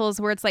articles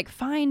where it's like,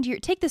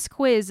 take this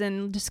quiz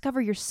and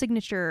discover your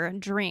signature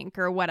drink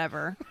or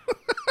whatever.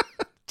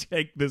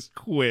 Take this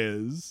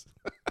quiz.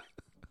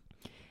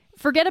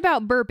 Forget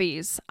about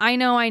burpees. I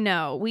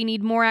know. We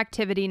need more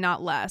activity,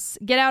 not less.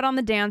 Get out on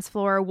the dance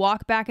floor,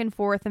 walk back and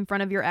forth in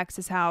front of your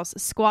ex's house,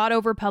 squat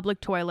over public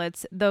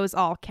toilets. Those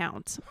all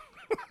count.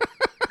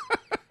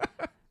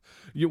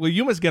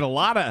 You must get a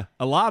lot of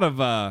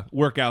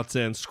workouts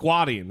in,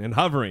 squatting and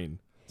hovering,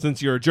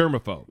 since you're a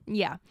germaphobe.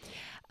 Yeah.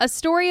 A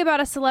story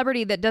about a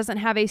celebrity that doesn't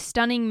have a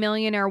stunning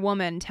millionaire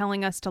woman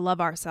telling us to love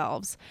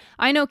ourselves.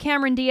 I know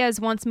Cameron Diaz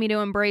wants me to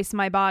embrace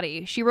my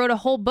body. She wrote a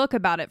whole book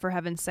about it, for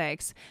heaven's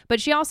sakes. But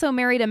she also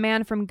married a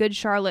man from Good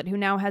Charlotte who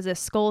now has a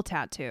skull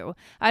tattoo.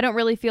 I don't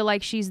really feel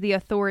like she's the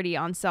authority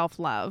on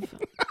self-love.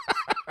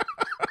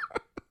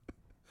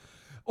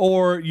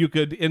 Or you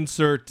could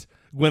insert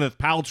Gwyneth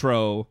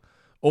Paltrow,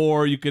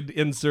 or you could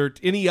insert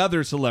any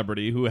other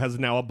celebrity who has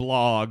now a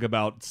blog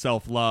about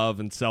self-love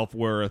and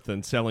self-worth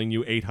and selling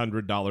you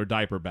 $800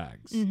 diaper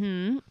bags.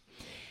 Mm-hmm.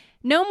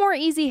 No more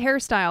easy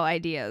hairstyle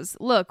ideas.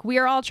 Look, we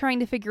are all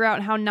trying to figure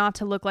out how not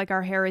to look like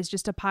our hair is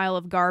just a pile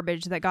of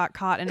garbage that got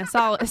caught in a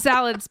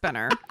salad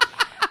spinner.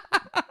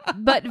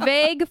 But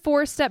vague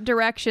 4-step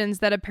directions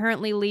that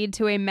apparently lead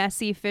to a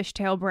messy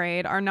fishtail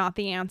braid are not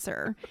the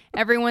answer.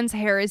 Everyone's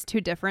hair is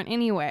too different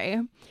anyway.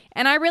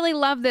 And I really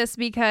love this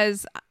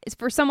because it's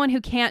for someone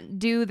who can't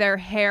do their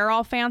hair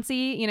all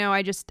fancy, you know,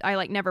 I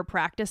like never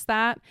practice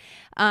that.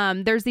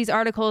 There's these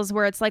articles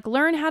where it's like,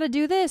 learn how to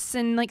do this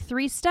in like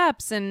 3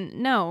 steps. And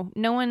no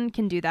one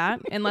can do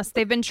that unless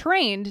they've been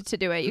trained to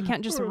do it. You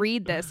can't just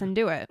read this and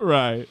do it.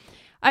 Right.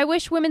 I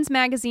wish women's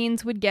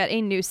magazines would get a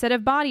new set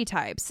of body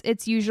types.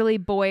 It's usually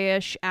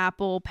boyish,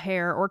 apple,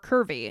 pear, or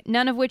curvy,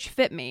 none of which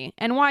fit me.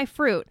 And why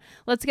fruit?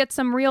 Let's get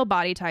some real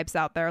body types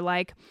out there,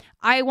 like,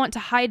 I want to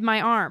hide my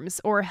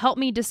arms, or help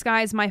me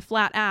disguise my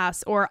flat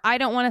ass, or I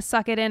don't want to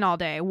suck it in all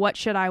day. What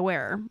should I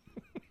wear?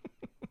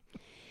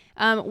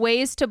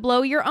 Ways to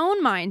blow your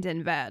own mind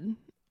in bed.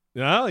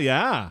 Oh,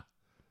 yeah.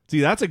 See,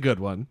 that's a good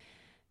one.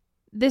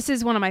 This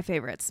is one of my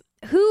favorites.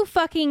 Who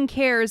fucking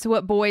cares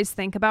what boys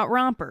think about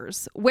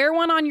rompers? Wear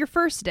one on your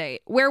first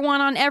date. Wear one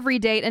on every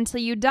date until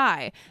you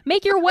die.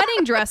 Make your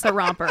wedding dress a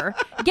romper.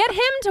 Get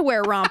him to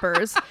wear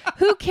rompers.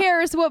 Who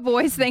cares what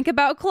boys think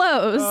about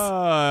clothes?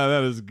 Oh,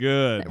 that is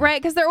good.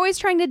 Right, because they're always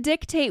trying to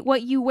dictate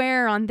what you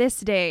wear on this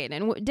date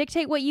and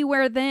dictate what you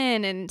wear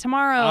then and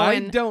tomorrow. I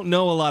don't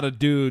know a lot of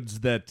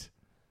dudes that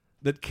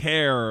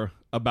care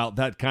about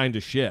that kind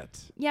of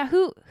shit. Yeah,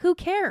 who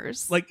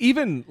cares? Like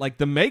even like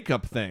the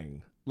makeup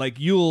thing. Like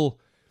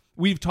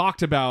we've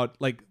talked about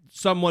like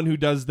someone who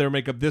does their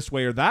makeup this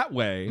way or that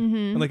way.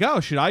 Mm-hmm. I'm like, oh,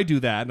 should I do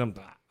that? And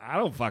I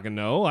don't fucking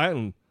know. I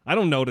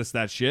don't notice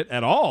that shit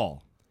at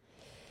all.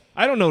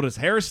 I don't notice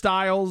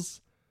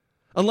hairstyles.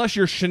 Unless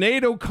you're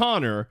Sinead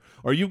O'Connor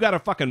or you've got a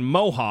fucking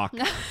mohawk,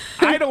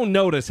 I don't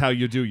notice how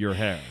you do your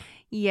hair.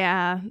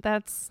 Yeah,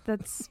 that's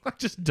I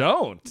just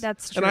don't.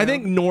 That's true. And I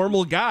think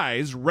normal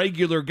guys,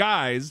 regular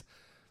guys,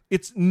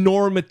 it's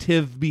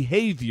normative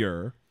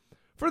behavior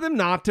for them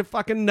not to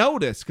fucking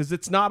notice because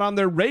it's not on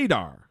their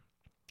radar.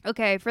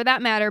 Okay, for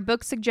that matter,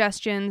 book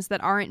suggestions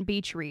that aren't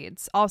beach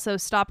reads. Also,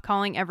 stop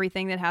calling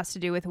everything that has to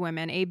do with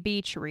women a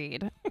beach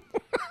read.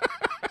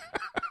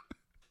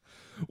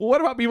 Well,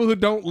 what about people who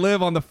don't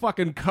live on the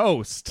fucking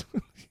coast?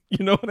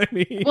 You know what I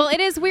mean? Well,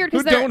 it is weird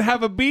because who don't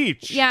have a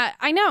beach. Yeah,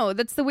 I know.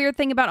 That's the weird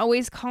thing about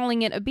always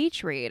calling it a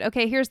beach read.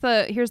 Okay, here's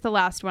the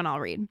last one I'll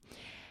read.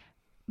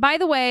 By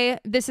the way,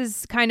 this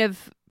is kind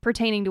of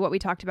pertaining to what we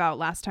talked about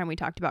last time we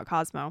talked about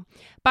Cosmo.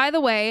 By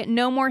the way,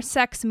 no more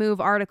sex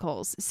move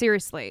articles.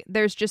 Seriously,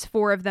 there's just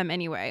 4 of them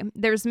anyway.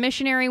 There's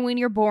missionary when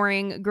you're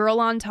boring, girl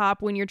on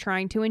top when you're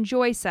trying to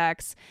enjoy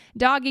sex,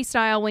 doggy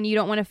style when you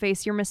don't want to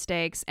face your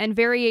mistakes, and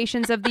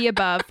variations of the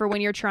above for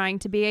when you're trying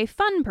to be a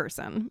fun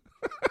person.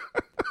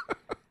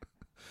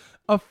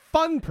 A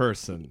fun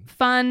person.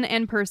 Fun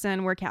and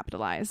person were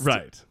capitalized.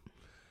 Right.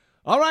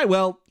 All right,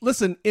 well,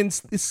 listen, in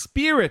the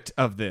spirit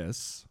of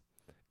this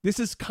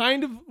is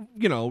kind of,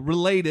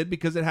 related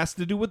because it has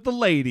to do with the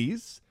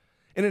ladies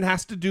and it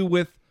has to do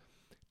with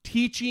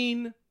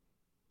teaching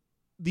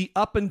the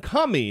up and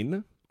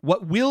coming,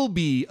 what will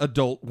be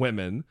adult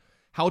women,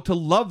 how to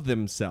love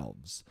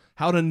themselves,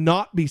 how to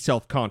not be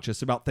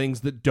self-conscious about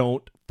things that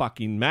don't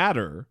fucking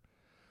matter.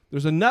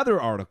 There's another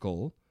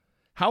article,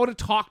 how to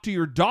talk to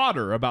your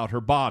daughter about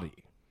her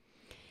body.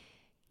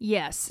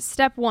 Yes.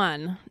 Step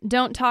 1,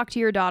 don't talk to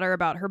your daughter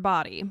about her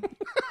body.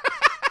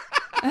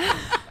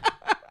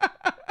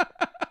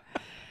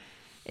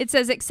 It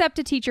says, except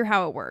to teach her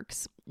how it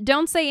works.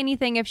 Don't say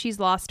anything if she's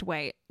lost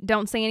weight.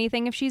 Don't say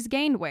anything if she's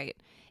gained weight.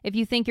 If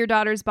you think your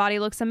daughter's body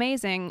looks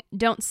amazing,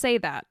 don't say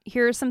that.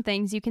 Here are some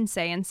things you can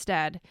say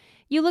instead.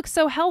 You look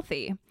so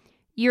healthy.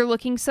 You're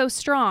looking so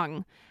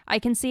strong. I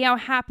can see how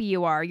happy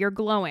you are. You're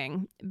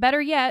glowing.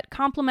 Better yet,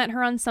 compliment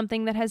her on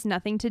something that has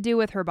nothing to do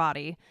with her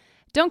body.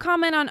 Don't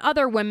comment on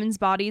other women's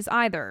bodies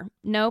either.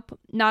 Nope,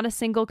 not a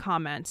single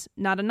comment.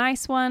 Not a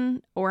nice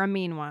one or a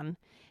mean one.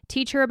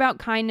 Teach her about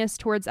kindness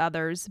towards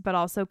others, but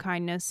also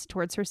kindness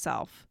towards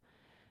herself.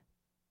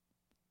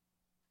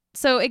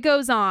 So it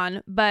goes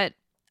on, but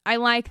I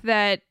like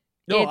that.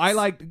 No, I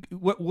like.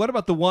 What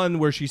about the one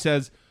where she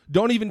says,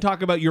 "Don't even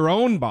talk about your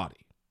own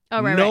body."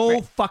 Oh, right, no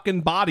right.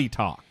 fucking body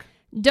talk.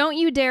 Don't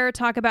you dare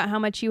talk about how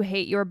much you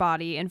hate your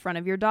body in front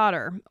of your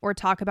daughter, or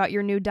talk about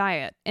your new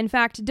diet. In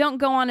fact, don't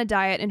go on a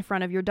diet in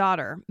front of your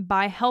daughter.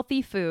 Buy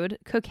healthy food,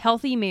 cook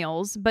healthy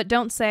meals, but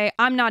don't say,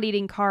 I'm not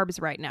eating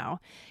carbs right now.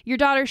 Your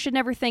daughter should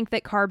never think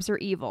that carbs are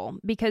evil,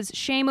 because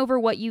shame over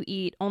what you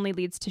eat only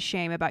leads to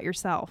shame about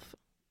yourself.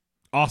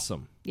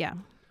 Awesome. Yeah.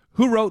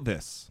 Who wrote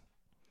this?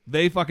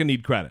 They fucking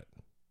need credit.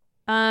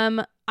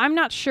 I'm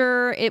not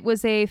sure. It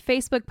was a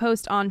Facebook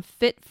post on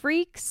Fit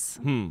Freaks.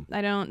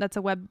 That's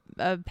a web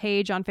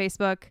page on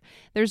Facebook.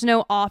 There's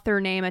no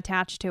author name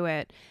attached to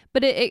it,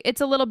 but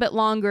it's a little bit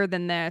longer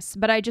than this,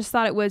 but I just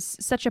thought it was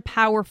such a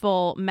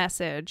powerful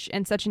message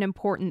and such an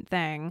important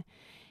thing.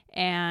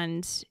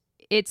 And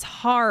it's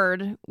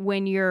hard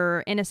when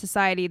you're in a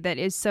society that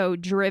is so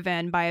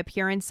driven by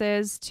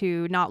appearances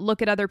to not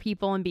look at other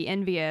people and be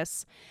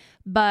envious.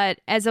 But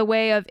as a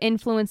way of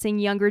influencing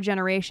younger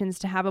generations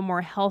to have a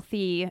more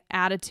healthy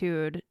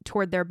attitude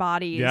toward their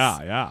bodies.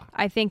 Yeah.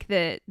 I think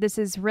that this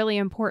is really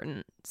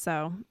important.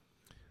 So,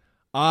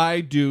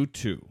 I do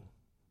too.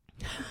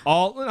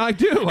 I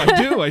do.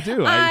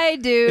 I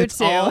do it's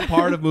too. all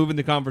part of moving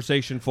the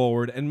conversation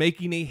forward and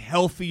making a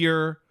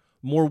healthier,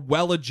 more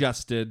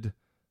well-adjusted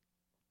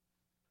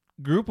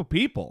group of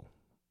people.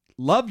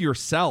 Love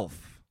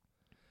yourself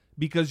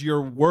because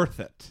you're worth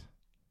it.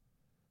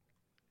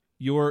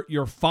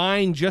 You're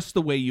fine just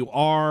the way you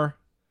are.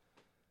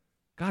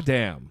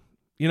 Goddamn.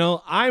 You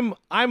know, I'm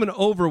an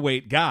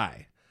overweight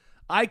guy.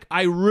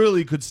 I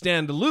really could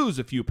stand to lose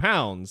a few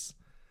pounds.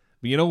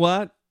 But you know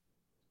what?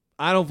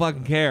 I don't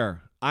fucking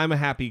care. I'm a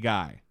happy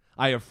guy.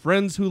 I have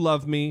friends who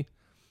love me.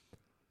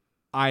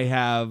 I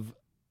have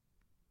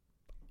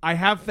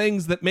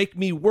things that make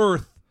me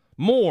worth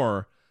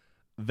more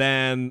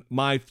than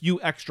my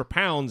few extra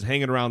pounds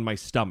hanging around my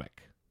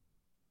stomach.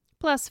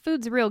 Plus,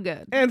 food's real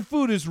good. And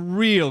food is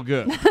real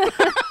good.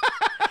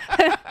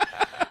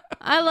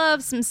 I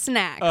love some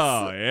snacks.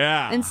 Oh,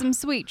 yeah. And some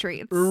sweet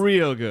treats.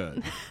 Real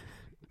good.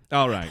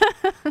 All right.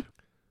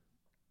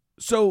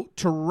 So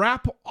to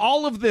wrap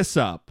all of this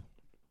up,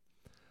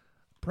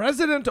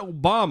 President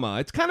Obama,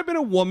 it's kind of been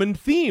a woman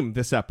theme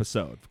this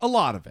episode. A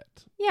lot of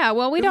it. Yeah,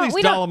 well, we At least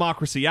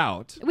Dollemocracy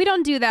out. We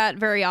don't do that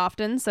very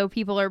often, so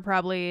people are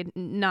probably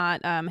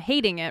not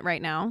hating it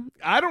right now.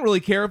 I don't really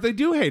care if they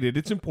do hate it.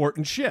 It's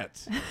important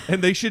shit.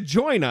 And they should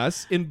join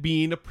us in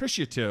being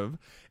appreciative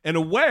and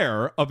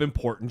aware of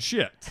important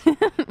shit.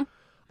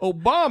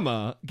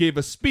 Obama gave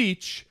a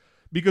speech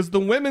because the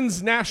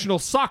women's national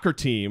soccer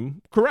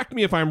team, correct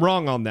me if I'm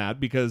wrong on that,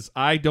 because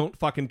I don't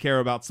fucking care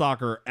about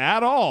soccer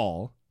at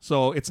all.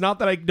 So it's not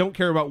that I don't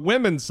care about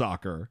women's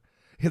soccer.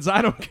 It's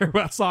I don't care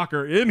about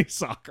soccer, any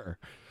soccer.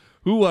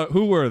 Who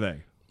were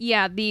they?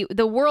 Yeah,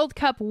 the World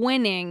Cup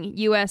winning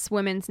U.S.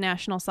 women's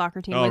national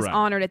soccer team was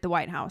honored at the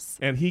White House.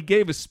 And he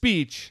gave a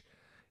speech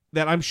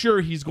that I'm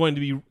sure he's going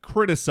to be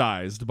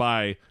criticized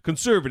by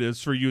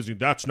conservatives for using,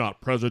 that's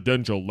not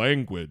presidential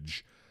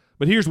language.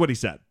 But here's what he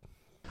said.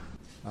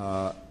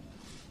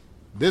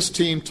 This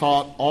team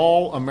taught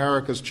all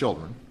America's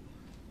children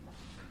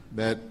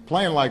that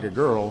playing like a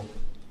girl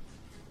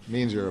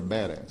means you're a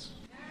badass.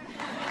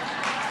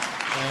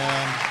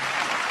 And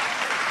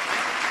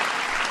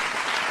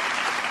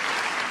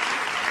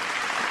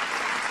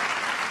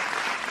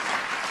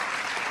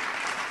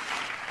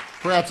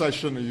perhaps I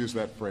shouldn't have used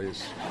that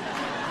phrase.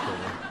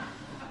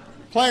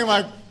 Playing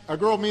like a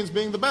girl means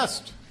being the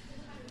best.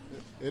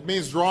 It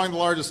means drawing the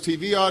largest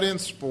TV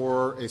audience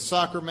for a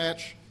soccer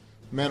match,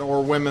 men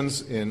or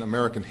women's, in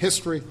American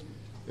history.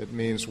 It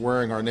means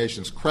wearing our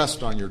nation's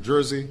crest on your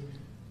jersey,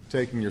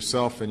 taking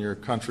yourself and your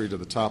country to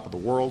the top of the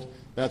world.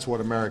 That's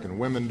what American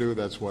women do.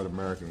 That's what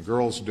American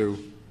girls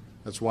do.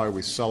 That's why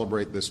we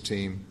celebrate this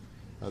team.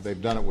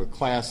 They've done it with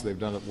class. They've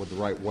done it with the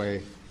right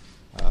way.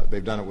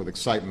 They've done it with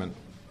excitement.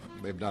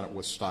 They've done it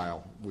with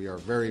style. We are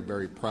very,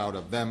 very proud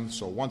of them.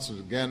 So once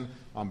again,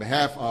 on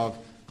behalf of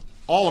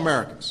all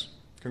Americans,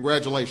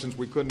 congratulations.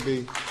 We couldn't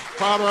be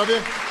prouder of you.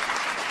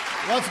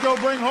 Let's go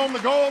bring home the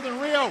gold in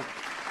Rio.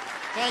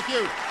 Thank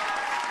you.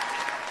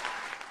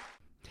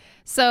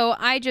 So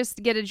I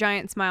just get a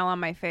giant smile on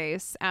my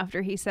face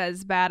after he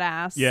says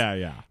badass.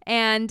 Yeah.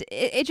 And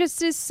it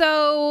just is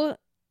so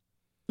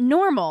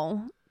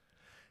normal.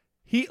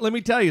 Let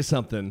me tell you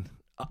something.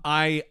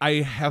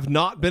 I have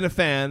not been a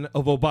fan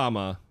of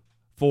Obama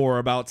for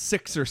about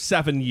 6 or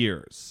 7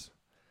 years.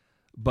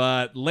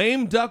 But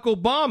lame duck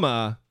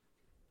Obama,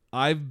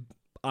 I'm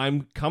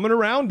coming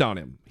around on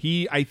him.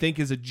 He, I think,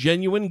 is a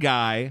genuine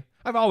guy.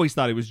 I've always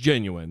thought he was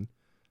genuine.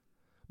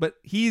 But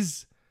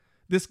he's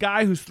this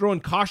guy who's throwing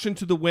caution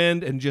to the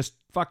wind and just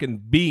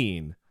fucking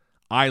being.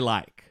 I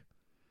like.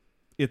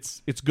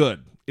 It's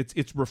good.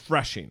 It's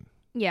refreshing.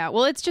 Yeah,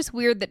 well, it's just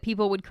weird that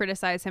people would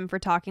criticize him for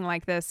talking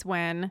like this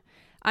when,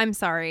 I'm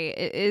sorry,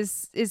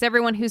 is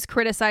everyone who's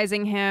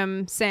criticizing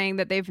him saying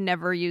that they've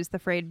never used the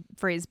phrase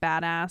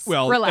badass?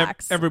 Well,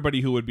 relax.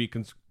 Everybody who would be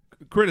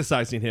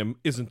criticizing him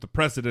isn't the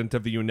president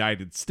of the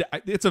United States.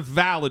 It's a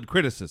valid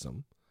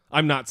criticism.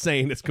 I'm not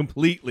saying it's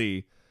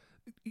completely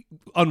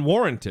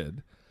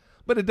unwarranted,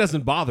 but it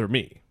doesn't bother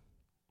me.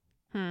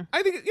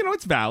 I think,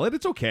 it's valid.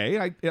 It's okay.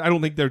 I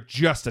don't think they're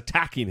just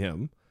attacking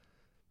him.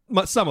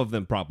 Some of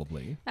them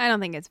probably. I don't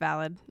think it's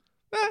valid.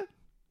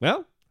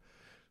 Well,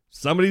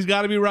 somebody's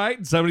got to be right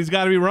and somebody's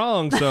got to be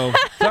wrong. So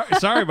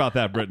sorry about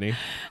that, Brittany.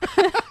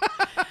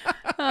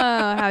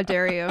 Oh, how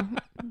dare you?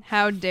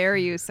 How dare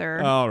you,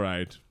 sir? All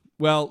right.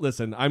 Well,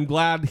 listen, I'm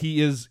glad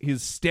he's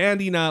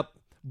standing up,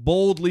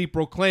 boldly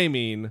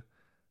proclaiming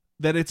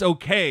that it's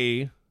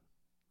okay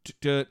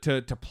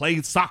to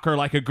play soccer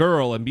like a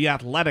girl and be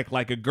athletic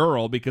like a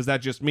girl, because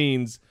that just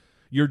means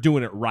you're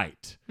doing it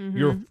right.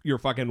 Mm-hmm. You're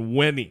fucking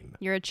winning.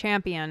 You're a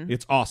champion.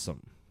 It's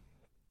awesome.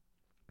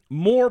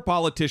 More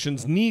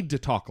politicians need to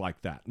talk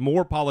like that.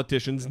 More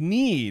politicians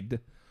need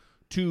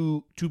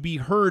to be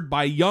heard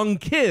by young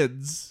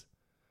kids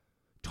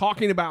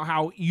talking about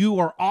how you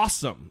are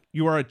awesome.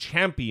 You are a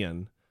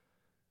champion.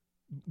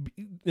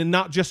 And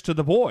not just to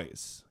the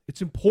boys.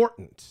 It's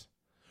important.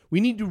 We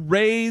need to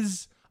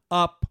raise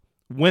up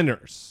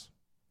winners.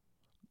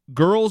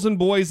 Girls and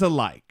boys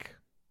alike.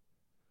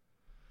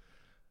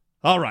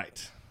 All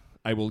right.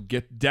 I will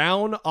get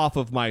down off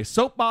of my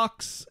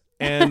soapbox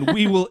and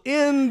we will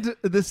end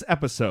this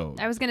episode.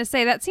 I was going to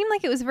say, that seemed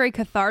like it was very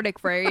cathartic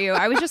for you.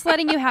 I was just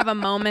letting you have a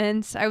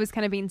moment. I was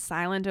kind of being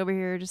silent over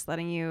here, just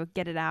letting you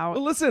get it out.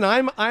 Well, listen,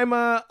 I'm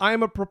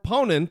a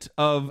proponent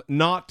of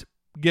not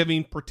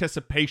giving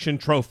participation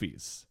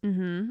trophies.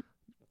 Mm-hmm.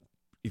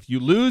 If you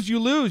lose, you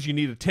lose. You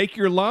need to take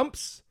your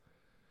lumps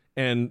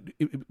and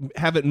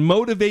have it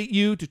motivate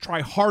you to try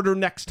harder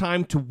next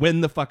time to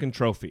win the fucking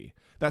trophy.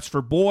 That's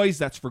for boys,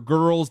 that's for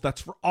girls, that's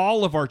for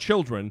all of our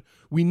children.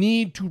 We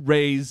need to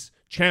raise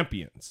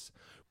champions.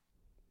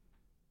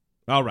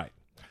 All right.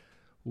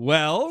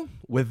 Well,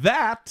 with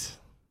that,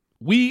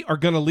 we are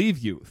going to leave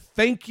you.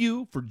 Thank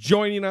you for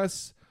joining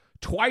us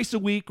twice a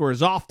week or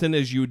as often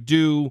as you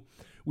do.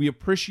 We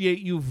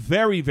appreciate you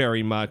very,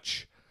 very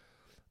much.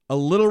 A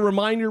little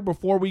reminder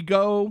before we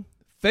go,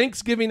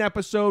 Thanksgiving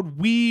episode,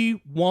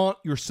 we want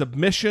your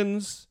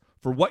submissions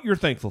for what you're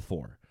thankful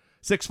for.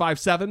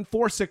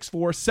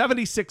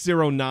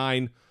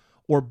 657-464-7609,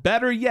 or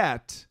better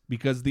yet,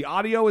 because the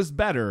audio is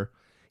better,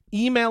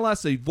 email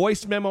us a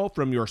voice memo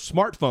from your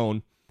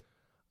smartphone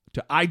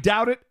to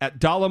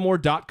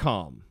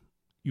idoubtit@dollemore.com.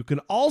 You can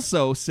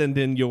also send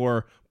in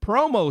your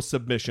promo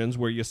submissions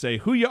where you say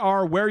who you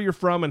are, where you're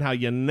from, and how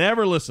you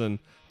never listen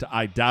to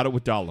I Doubt It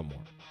with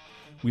Dollemore.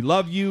 We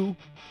love you.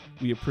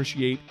 We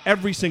appreciate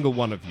every single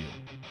one of you.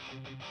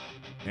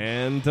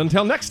 And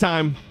until next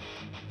time,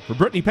 for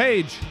Brittany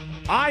Page,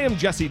 I am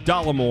Jesse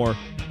Dollemore,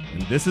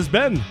 and this has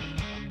been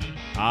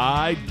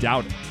I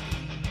Doubt It.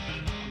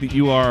 That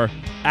you are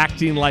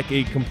acting like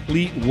a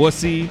complete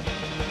wussy.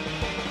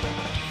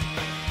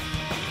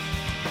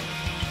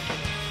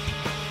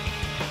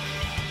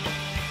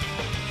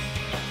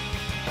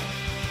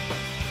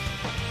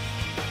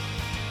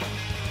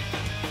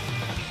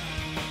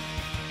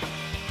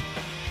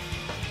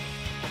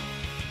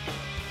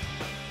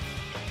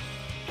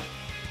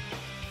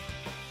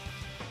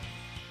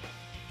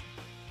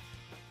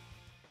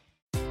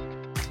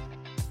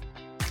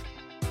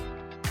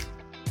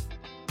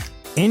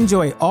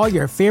 Enjoy all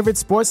your favorite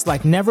sports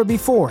like never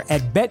before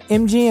at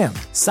BetMGM.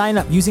 Sign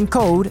up using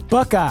code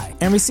Buckeye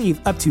and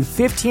receive up to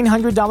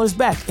 $1,500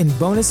 back in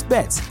bonus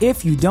bets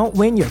if you don't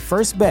win your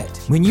first bet.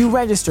 When you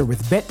register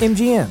with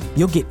BetMGM,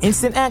 you'll get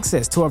instant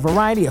access to a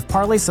variety of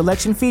parlay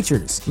selection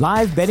features,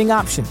 live betting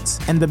options,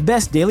 and the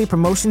best daily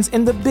promotions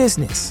in the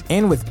business.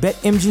 And with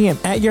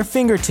BetMGM at your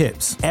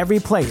fingertips, every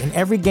play and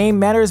every game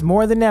matters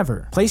more than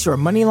ever. Place your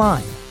money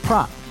line,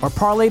 prop, or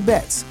parlay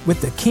bets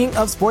with the king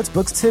of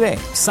sportsbooks today.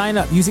 Sign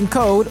up using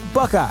code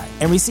Buckeye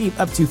and receive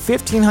up to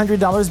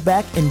 $1,500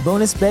 back in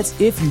bonus bets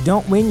if you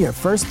don't win your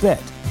first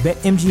bet.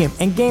 BetMGM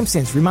and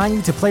GameSense remind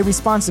you to play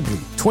responsibly.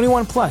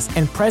 21 plus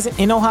and present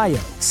in Ohio,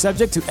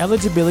 subject to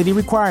eligibility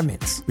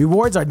requirements.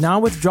 Rewards are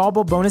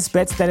non-withdrawable bonus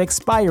bets that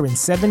expire in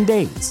 7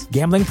 days.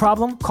 Gambling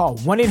problem? Call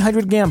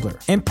 1-800-GAMBLER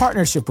in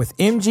partnership with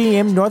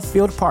MGM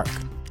Northfield Park.